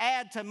want to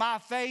add to my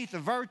faith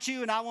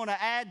virtue. And I want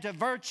to add to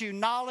virtue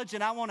knowledge.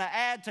 And I want to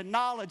add to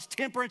knowledge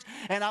temperance.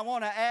 And I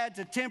want to add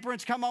to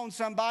temperance, come on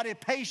somebody,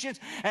 patience.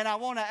 And I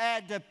want to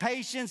add to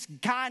patience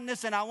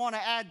kindness. And I want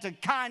to add to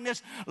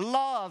kindness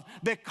love,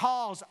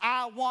 because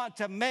I want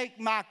to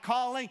make my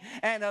calling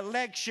and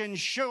election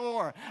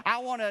sure. I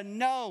want to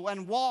know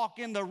and walk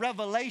in the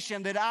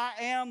revelation that I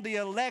am the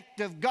elect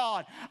of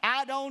God.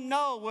 I don't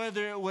know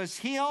whether it was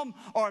Him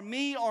or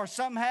me or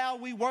somehow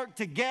we worked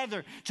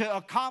together to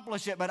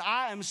accomplish it, but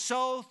I am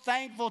so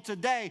thankful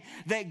today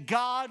that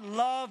God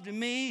loved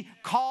me,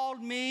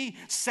 called me,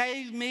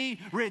 saved me,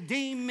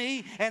 redeemed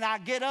me, and I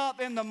get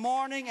up in the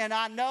morning and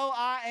I know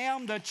I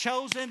am the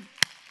chosen,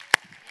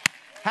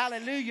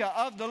 hallelujah,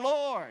 of the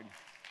Lord.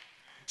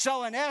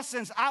 So in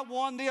essence, I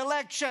won the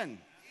election.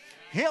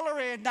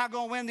 Hillary is not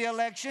going to win the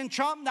election.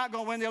 Trump not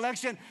going to win the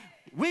election.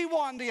 We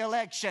won the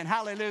election.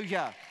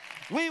 Hallelujah.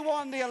 We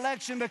won the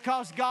election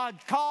because God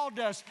called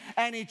us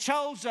and He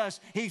chose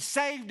us. He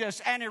saved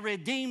us and He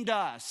redeemed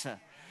us.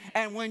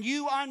 And when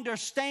you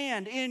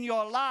understand in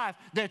your life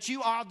that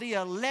you are the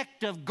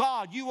elect of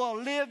God, you will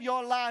live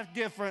your life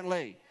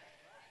differently.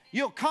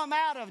 You'll come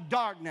out of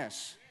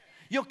darkness.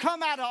 You'll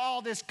come out of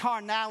all this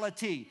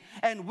carnality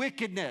and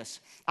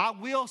wickedness. I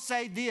will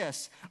say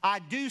this. I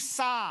do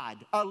side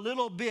a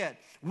little bit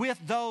with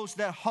those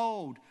that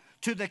hold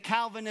to the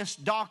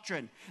Calvinist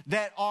doctrine,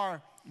 that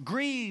are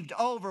grieved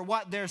over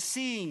what they're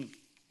seeing,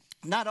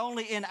 not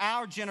only in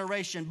our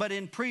generation, but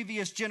in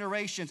previous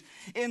generations,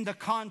 in the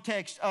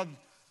context of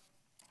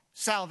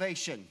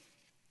salvation.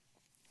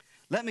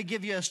 Let me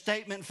give you a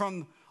statement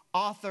from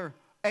author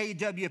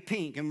A.W.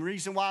 Pink. And the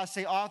reason why I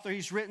say author,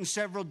 he's written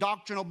several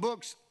doctrinal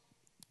books,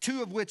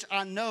 two of which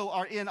I know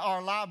are in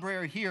our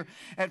library here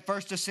at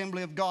First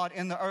Assembly of God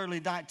in the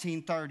early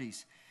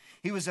 1930s.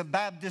 He was a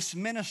Baptist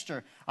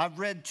minister. I've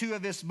read two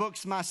of his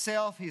books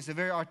myself. He's a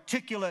very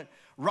articulate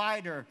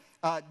writer,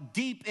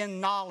 deep in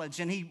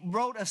knowledge. And he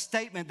wrote a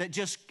statement that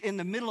just in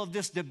the middle of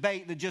this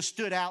debate that just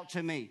stood out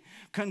to me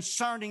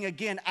concerning,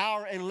 again,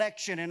 our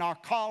election and our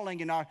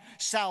calling and our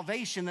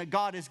salvation that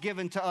God has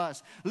given to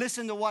us.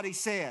 Listen to what he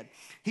said.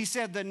 He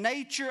said, the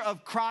nature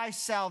of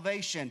Christ's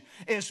salvation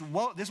is,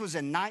 this was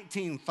in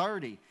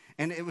 1930,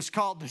 and it was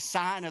called the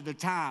sign of the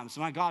times.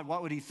 My God,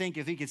 what would he think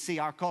if he could see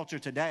our culture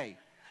today?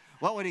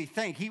 What would he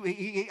think?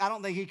 I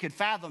don't think he could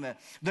fathom it.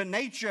 The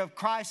nature of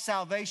Christ's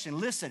salvation,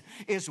 listen,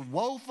 is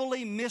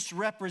woefully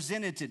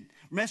misrepresented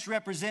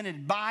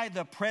by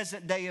the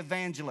present day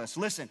evangelist.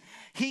 Listen,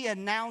 he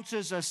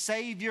announces a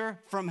Savior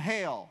from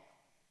hell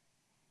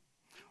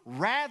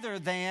rather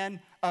than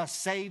a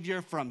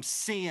Savior from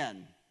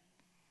sin.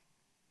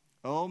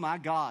 Oh my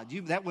God,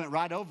 that went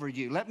right over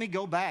you. Let me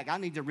go back. I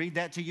need to read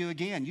that to you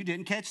again. You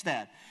didn't catch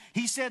that.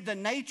 He said the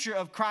nature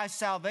of Christ's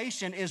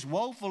salvation is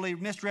woefully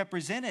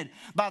misrepresented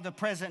by the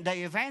present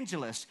day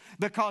evangelist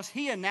because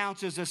he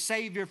announces a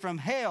Savior from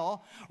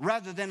hell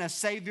rather than a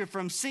Savior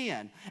from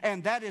sin.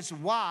 And that is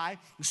why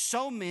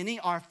so many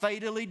are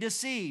fatally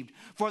deceived.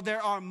 For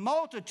there are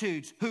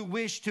multitudes who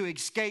wish to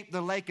escape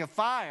the lake of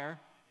fire,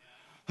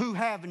 who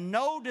have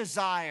no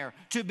desire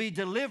to be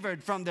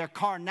delivered from their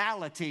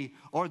carnality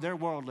or their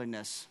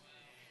worldliness.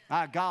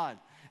 My God.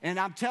 And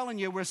I'm telling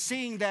you, we're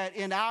seeing that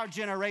in our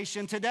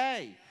generation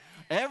today.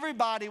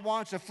 Everybody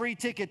wants a free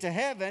ticket to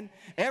heaven.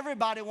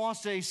 Everybody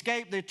wants to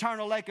escape the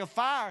eternal lake of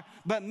fire.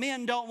 But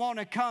men don't want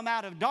to come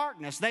out of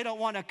darkness. They don't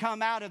want to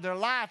come out of their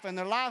life and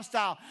their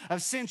lifestyle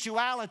of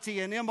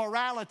sensuality and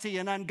immorality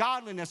and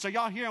ungodliness. Are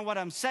y'all hearing what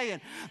I'm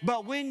saying?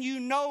 But when you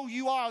know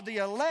you are the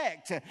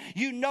elect,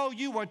 you know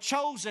you were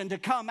chosen to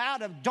come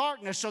out of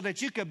darkness so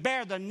that you could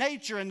bear the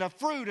nature and the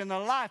fruit and the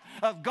life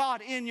of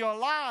God in your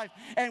life.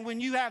 And when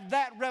you have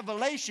that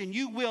revelation,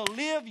 you will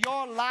live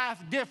your life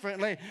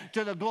differently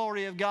to the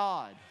glory of God.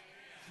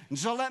 And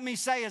so let me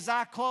say as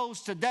I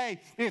close today,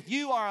 if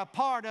you are a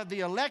part of the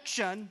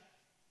election,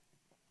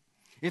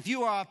 then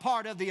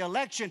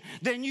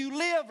you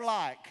live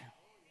like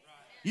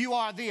you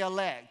are the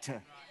elect.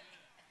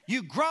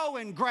 You grow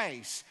in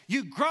grace.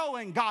 You grow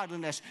in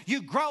godliness.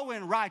 You grow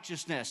in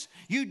righteousness.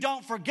 You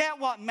don't forget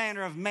what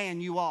manner of man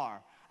you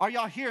are. Are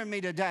y'all hearing me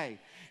today?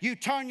 You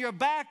turn your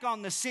back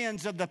on the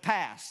sins of the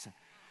past.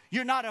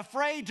 You're not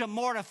afraid to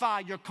mortify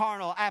your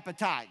carnal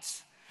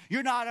appetites.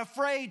 You're not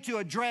afraid to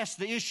address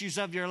the issues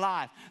of your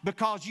life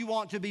because you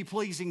want to be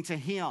pleasing to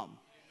Him.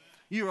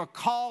 You are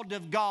called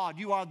of God.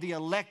 You are the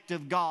elect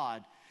of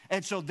God.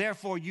 And so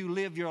therefore you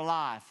live your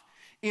life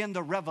in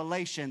the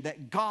revelation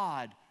that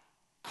God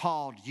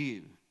called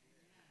you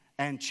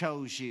and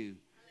chose you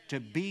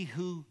to be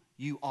who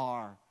you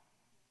are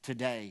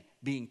today,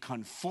 being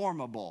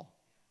conformable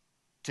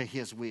to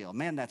His will.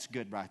 Man, that's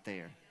good right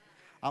there.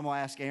 I'm going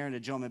to ask Aaron to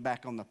join me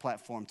back on the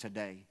platform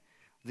today.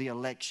 The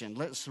election.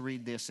 Let's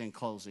read this in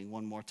closing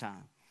one more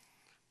time.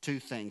 Two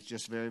things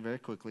just very, very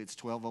quickly. It's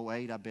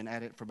 12:08. I've been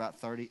at it for about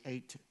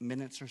 38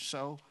 minutes or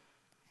so.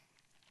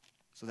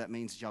 So that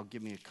means y'all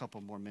give me a couple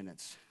more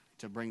minutes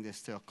to bring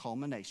this to a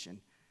culmination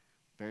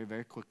very,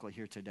 very quickly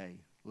here today.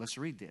 Let's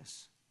read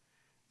this.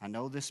 I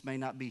know this may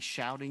not be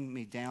shouting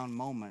me down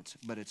moments,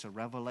 but it's a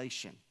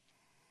revelation.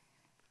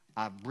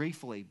 I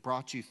briefly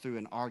brought you through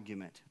an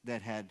argument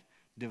that had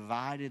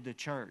divided the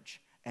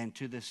church. And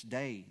to this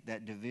day,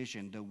 that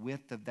division, the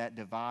width of that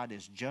divide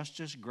is just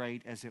as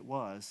great as it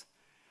was.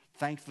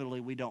 Thankfully,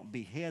 we don't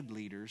behead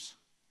leaders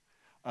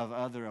of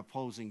other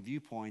opposing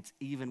viewpoints,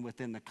 even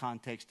within the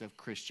context of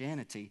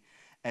Christianity,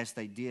 as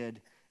they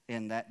did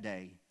in that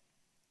day.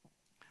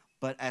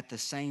 But at the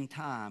same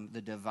time,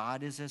 the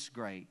divide is as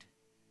great.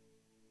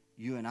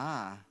 You and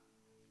I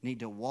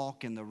need to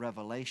walk in the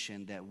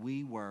revelation that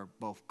we were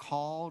both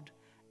called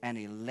and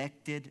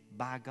elected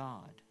by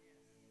God.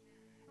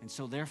 And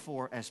so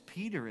therefore, as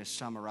Peter is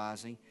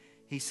summarizing,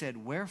 he said,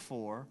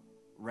 wherefore,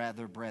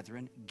 rather,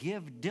 brethren,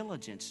 give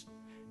diligence.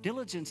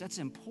 Diligence, that's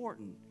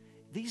important.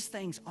 These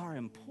things are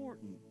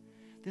important.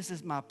 This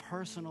is my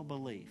personal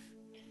belief.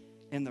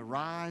 In the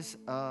rise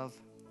of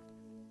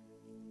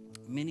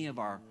many of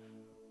our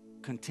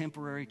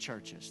contemporary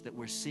churches that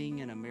we're seeing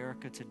in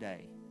America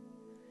today,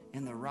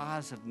 in the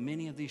rise of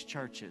many of these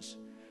churches,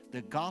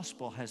 the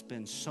gospel has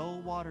been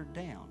so watered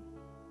down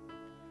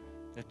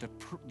that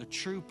the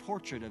true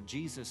portrait of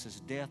Jesus'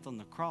 death on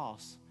the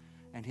cross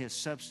and his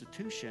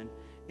substitution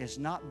is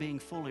not being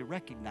fully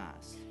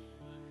recognized.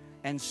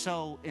 And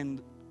so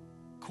in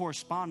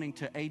corresponding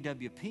to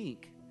A.W.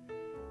 Pink,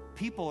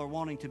 people are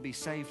wanting to be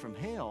saved from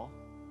hell,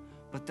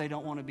 but they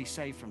don't want to be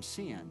saved from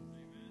sin.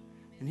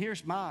 And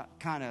here's my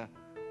kind of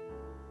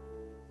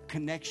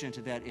connection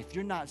to that. If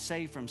you're not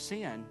saved from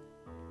sin,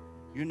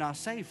 you're not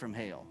saved from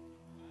hell.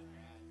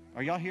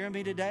 Are y'all hearing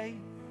me today?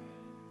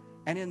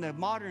 And in the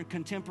modern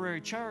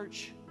contemporary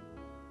church,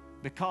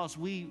 because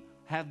we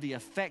have the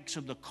effects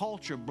of the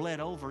culture bled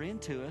over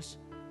into us,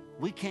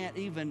 we can't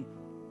even,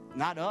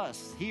 not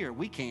us here,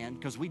 we can,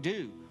 because we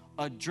do,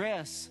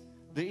 address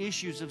the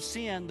issues of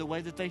sin the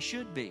way that they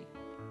should be.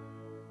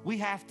 We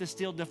have to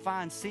still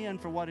define sin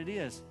for what it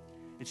is.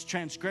 It's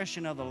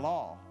transgression of the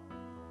law.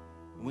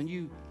 When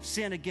you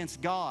sin against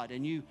God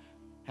and you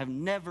have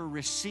never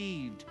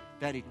received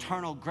that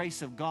eternal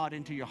grace of God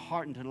into your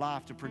heart and to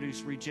life to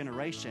produce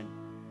regeneration,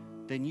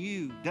 then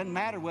doesn't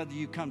matter whether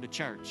you come to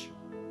church.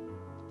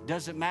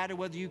 Doesn't matter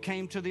whether you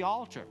came to the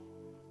altar.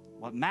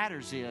 What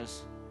matters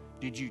is,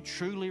 did you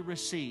truly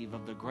receive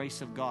of the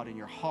grace of God in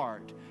your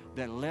heart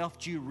that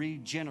left you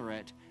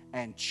regenerate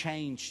and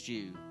changed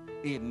you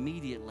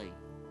immediately?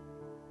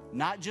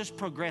 Not just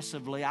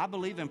progressively. I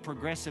believe in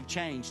progressive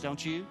change,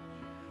 don't you?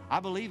 I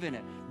believe in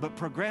it. But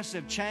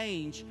progressive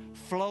change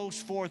flows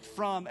forth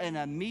from an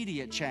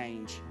immediate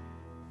change.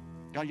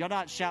 Y'all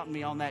not shouting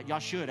me on that. Y'all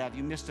should have.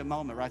 You missed a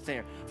moment right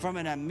there. From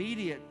an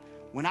immediate,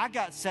 when I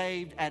got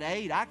saved at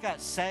 8, I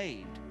got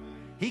saved.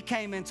 He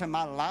came into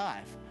my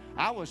life.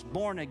 I was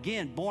born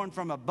again, born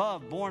from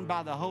above, born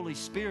by the Holy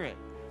Spirit.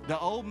 The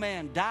old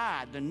man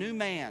died, the new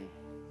man.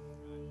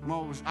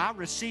 I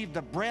received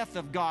the breath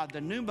of God,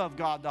 the pneuma of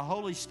God, the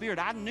Holy Spirit.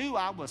 I knew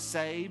I was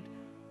saved,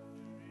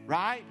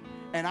 right?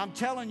 And I'm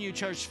telling you,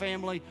 church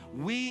family,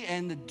 we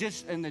and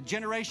the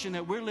generation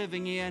that we're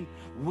living in,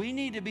 we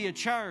need to be a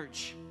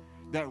church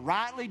that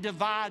rightly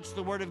divides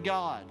the Word of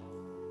God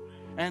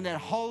and that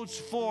holds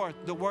forth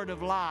the Word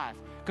of life,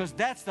 because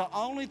that's the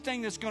only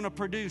thing that's going to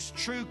produce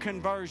true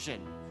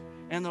conversion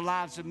in the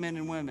lives of men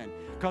and women.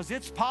 Because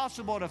it's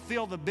possible to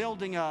fill the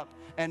building up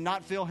and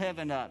not fill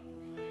heaven up.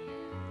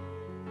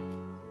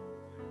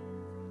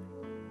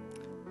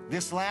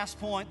 This last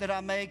point that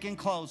I make in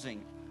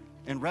closing,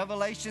 in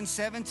Revelation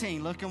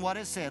 17, look at what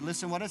it said.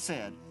 Listen what it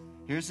said.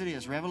 Here's it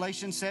is,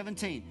 Revelation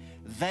 17.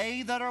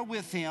 They that are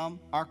with him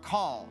are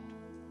called.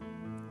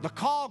 The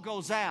call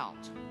goes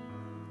out.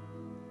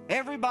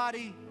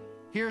 Everybody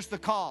hears the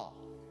call.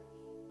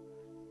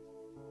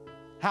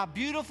 How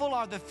beautiful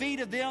are the feet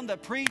of them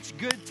that preach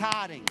good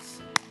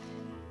tidings.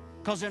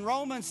 Because in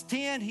Romans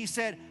 10, he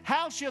said,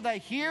 how shall they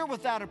hear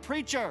without a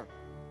preacher?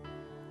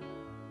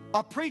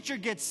 A preacher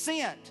gets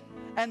sent,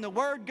 and the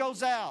word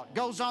goes out,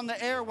 goes on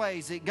the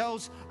airways, it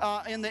goes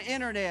in the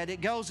internet,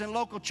 it goes in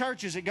local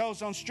churches, it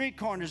goes on street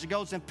corners, it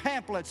goes in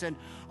pamphlets and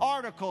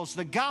articles.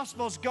 The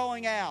gospel's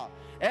going out.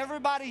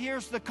 Everybody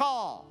hears the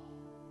call,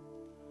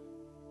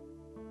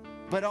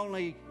 but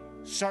only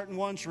certain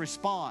ones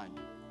respond.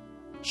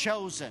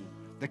 Chosen.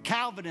 The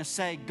Calvinists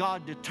say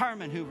God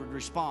determined who would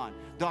respond.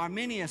 The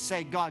Arminians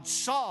say God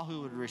saw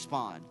who would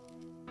respond.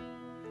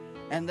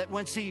 And that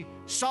once he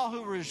saw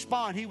who would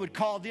respond, he would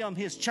call them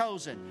his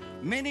chosen.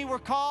 Many were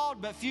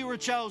called, but few were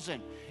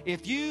chosen.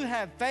 If you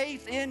have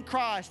faith in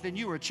Christ, then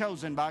you were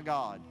chosen by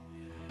God.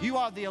 You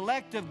are the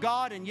elect of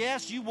God, and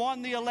yes, you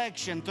won the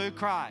election through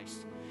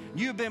Christ.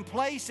 You've been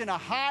placed in a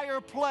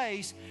higher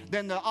place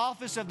than the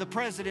office of the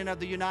President of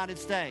the United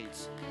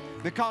States.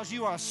 Because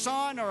you are a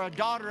son or a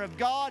daughter of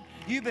God,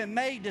 you've been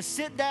made to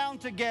sit down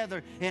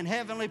together in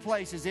heavenly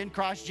places in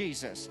Christ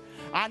Jesus.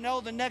 I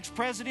know the next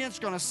president's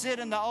going to sit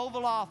in the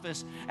Oval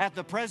Office at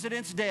the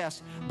president's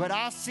desk, but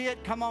I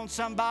sit, come on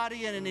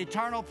somebody, in an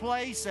eternal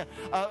place,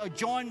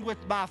 joined with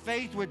my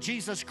faith with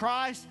Jesus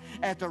Christ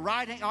at the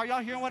right hand. Are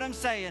y'all hearing what I'm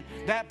saying?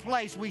 That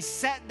place, we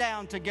sat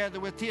down together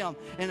with Him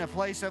in a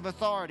place of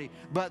authority.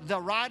 But the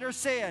writer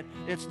said,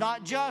 it's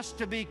not just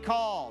to be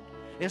called.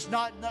 It's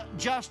not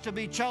just to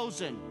be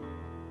chosen.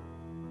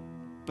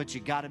 But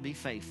you got to be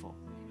faithful.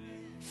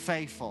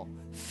 Faithful.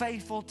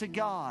 Faithful to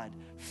God.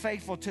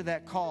 Faithful to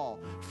that call.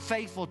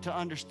 Faithful to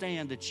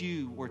understand that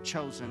you were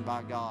chosen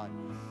by God.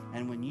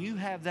 And when you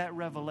have that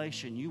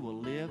revelation, you will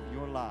live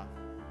your life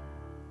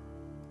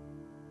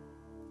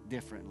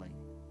differently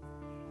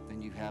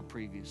than you have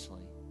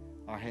previously.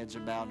 Our heads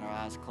are bowed and our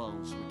eyes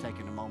closed. We're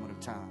taking a moment of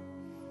time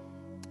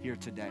here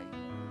today.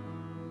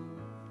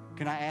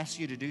 Can I ask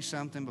you to do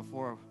something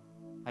before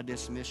I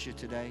dismiss you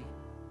today?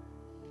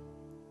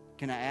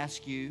 Can I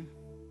ask you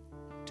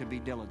to be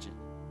diligent?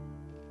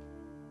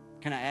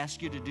 Can I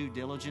ask you to do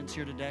diligence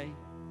here today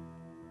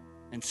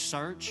and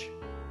search?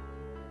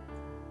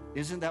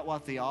 Isn't that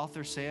what the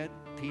author said,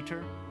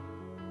 Peter?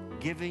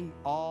 Giving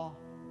all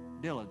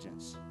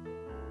diligence.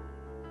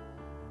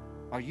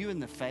 Are you in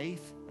the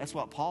faith? That's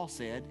what Paul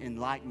said, in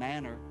like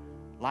manner,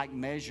 like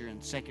measure in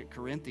 2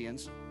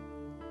 Corinthians.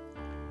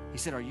 He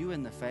said, are you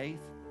in the faith?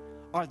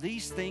 Are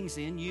these things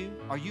in you?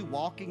 Are you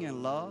walking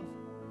in love,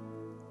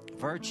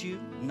 virtue,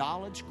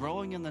 knowledge,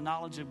 growing in the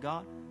knowledge of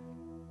God?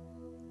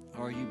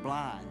 Or are you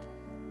blind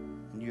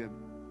and you have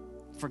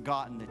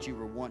forgotten that you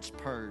were once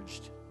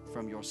purged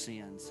from your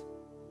sins?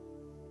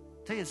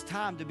 I tell you, it's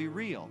time to be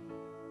real.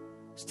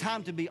 It's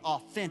time to be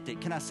authentic.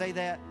 Can I say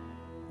that?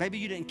 Maybe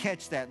you didn't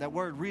catch that. That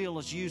word real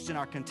is used in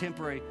our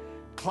contemporary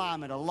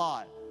climate a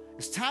lot.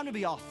 It's time to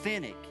be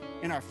authentic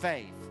in our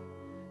faith.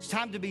 It's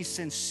time to be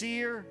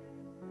sincere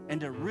and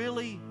to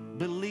really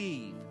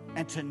believe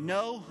and to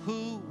know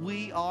who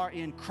we are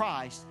in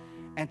Christ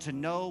and to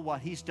know what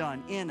He's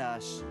done in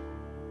us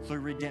through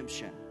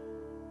redemption.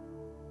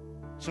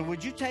 So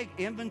would you take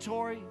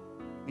inventory?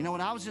 You know,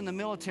 when I was in the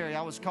military,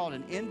 I was called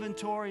an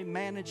inventory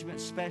management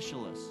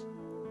specialist.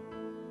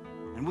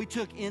 And we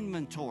took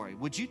inventory.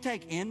 Would you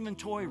take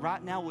inventory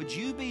right now? Would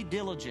you be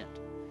diligent?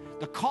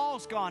 The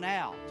call's gone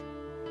out.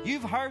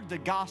 You've heard the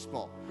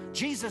gospel.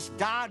 Jesus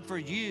died for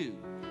you.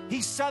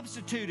 He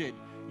substituted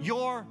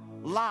your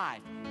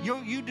life.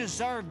 You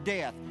deserve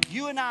death.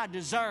 You and I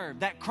deserve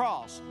that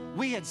cross.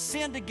 We had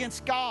sinned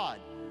against God.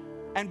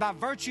 And by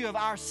virtue of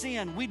our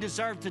sin, we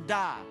deserve to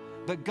die.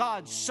 But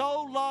God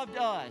so loved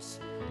us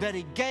that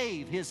He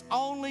gave His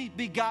only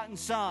begotten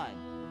Son.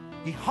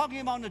 He hung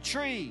Him on the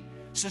tree,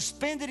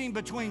 suspended Him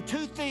between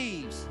two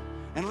thieves,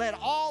 and let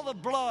all the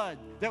blood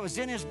that was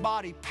in His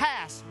body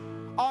pass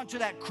onto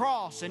that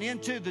cross and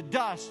into the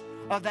dust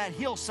of that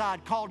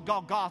hillside called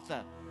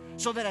Golgotha,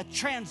 so that a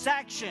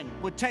transaction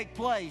would take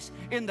place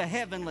in the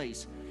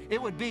heavenlies.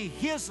 It would be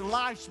His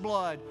life's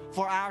blood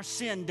for our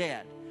sin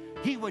debt.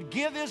 He would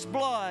give His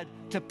blood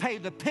to pay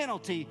the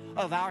penalty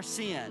of our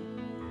sin.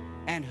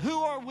 And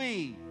who are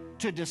we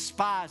to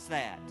despise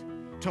that,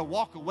 to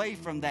walk away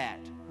from that,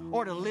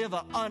 or to live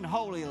an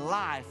unholy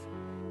life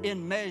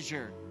in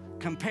measure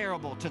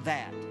comparable to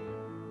that?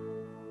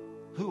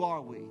 Who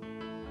are we?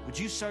 Would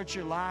you search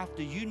your life?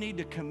 Do you need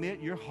to commit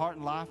your heart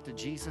and life to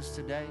Jesus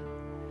today?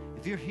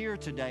 If you're here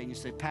today and you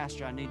say,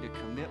 Pastor, I need to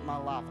commit my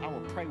life, I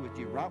will pray with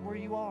you right where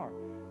you are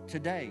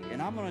today.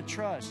 And I'm going to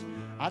trust.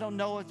 I don't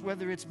know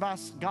whether it's by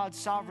God's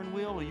sovereign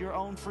will or your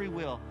own free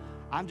will.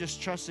 I'm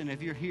just trusting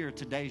if you're here,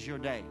 today's your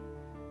day.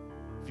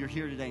 If you're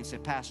here today and say,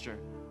 Pastor,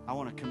 I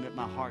want to commit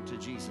my heart to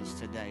Jesus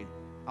today.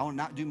 I want to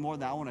not do more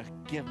than I want to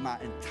give my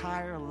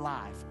entire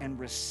life and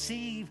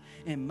receive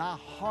in my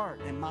heart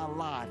and my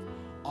life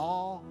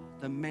all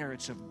the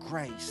merits of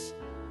grace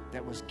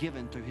that was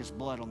given through His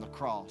blood on the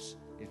cross.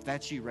 If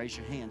that's you, raise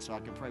your hand so I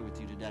can pray with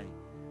you today.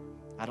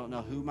 I don't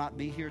know who might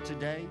be here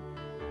today.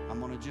 I'm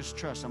going to just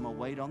trust. I'm going to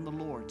wait on the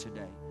Lord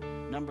today.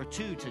 Number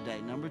two,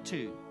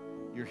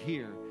 you're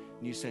here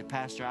and you say,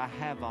 Pastor, I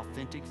have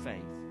authentic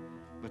faith,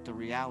 but the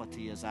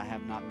reality is I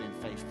have not been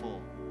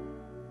faithful.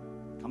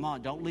 Come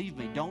on, don't leave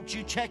me. Don't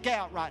you check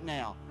out right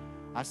now.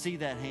 I see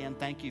that hand.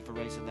 Thank you for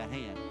raising that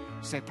hand.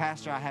 You say,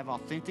 Pastor, I have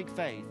authentic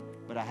faith,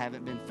 but I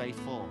haven't been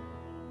faithful.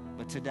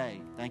 But today,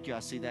 thank you, I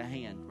see that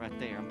hand right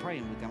there. I'm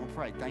praying with you. I'm going to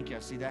pray. Thank you, I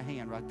see that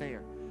hand right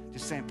there.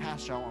 Just saying,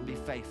 Pastor, I want to be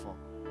faithful.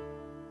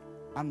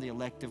 I'm the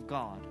elect of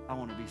God. I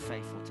want to be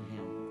faithful to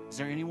Him. Is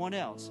there anyone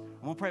else?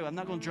 I'm going to pray. I'm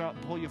not going to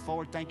pull you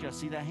forward. Thank you, I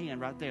see that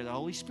hand right there. The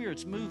Holy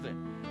Spirit's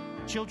moving.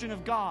 Children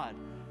of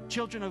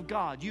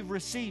God, you've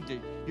received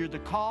it. You're the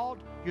called,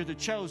 you're the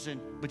chosen,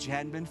 but you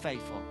hadn't been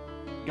faithful.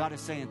 God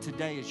is saying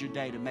today is your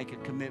day to make a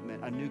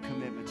commitment, a new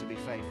commitment to be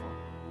faithful.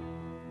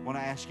 I want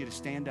to ask you to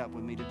stand up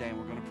with me today, and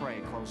we're going to pray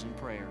a closing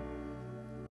prayer.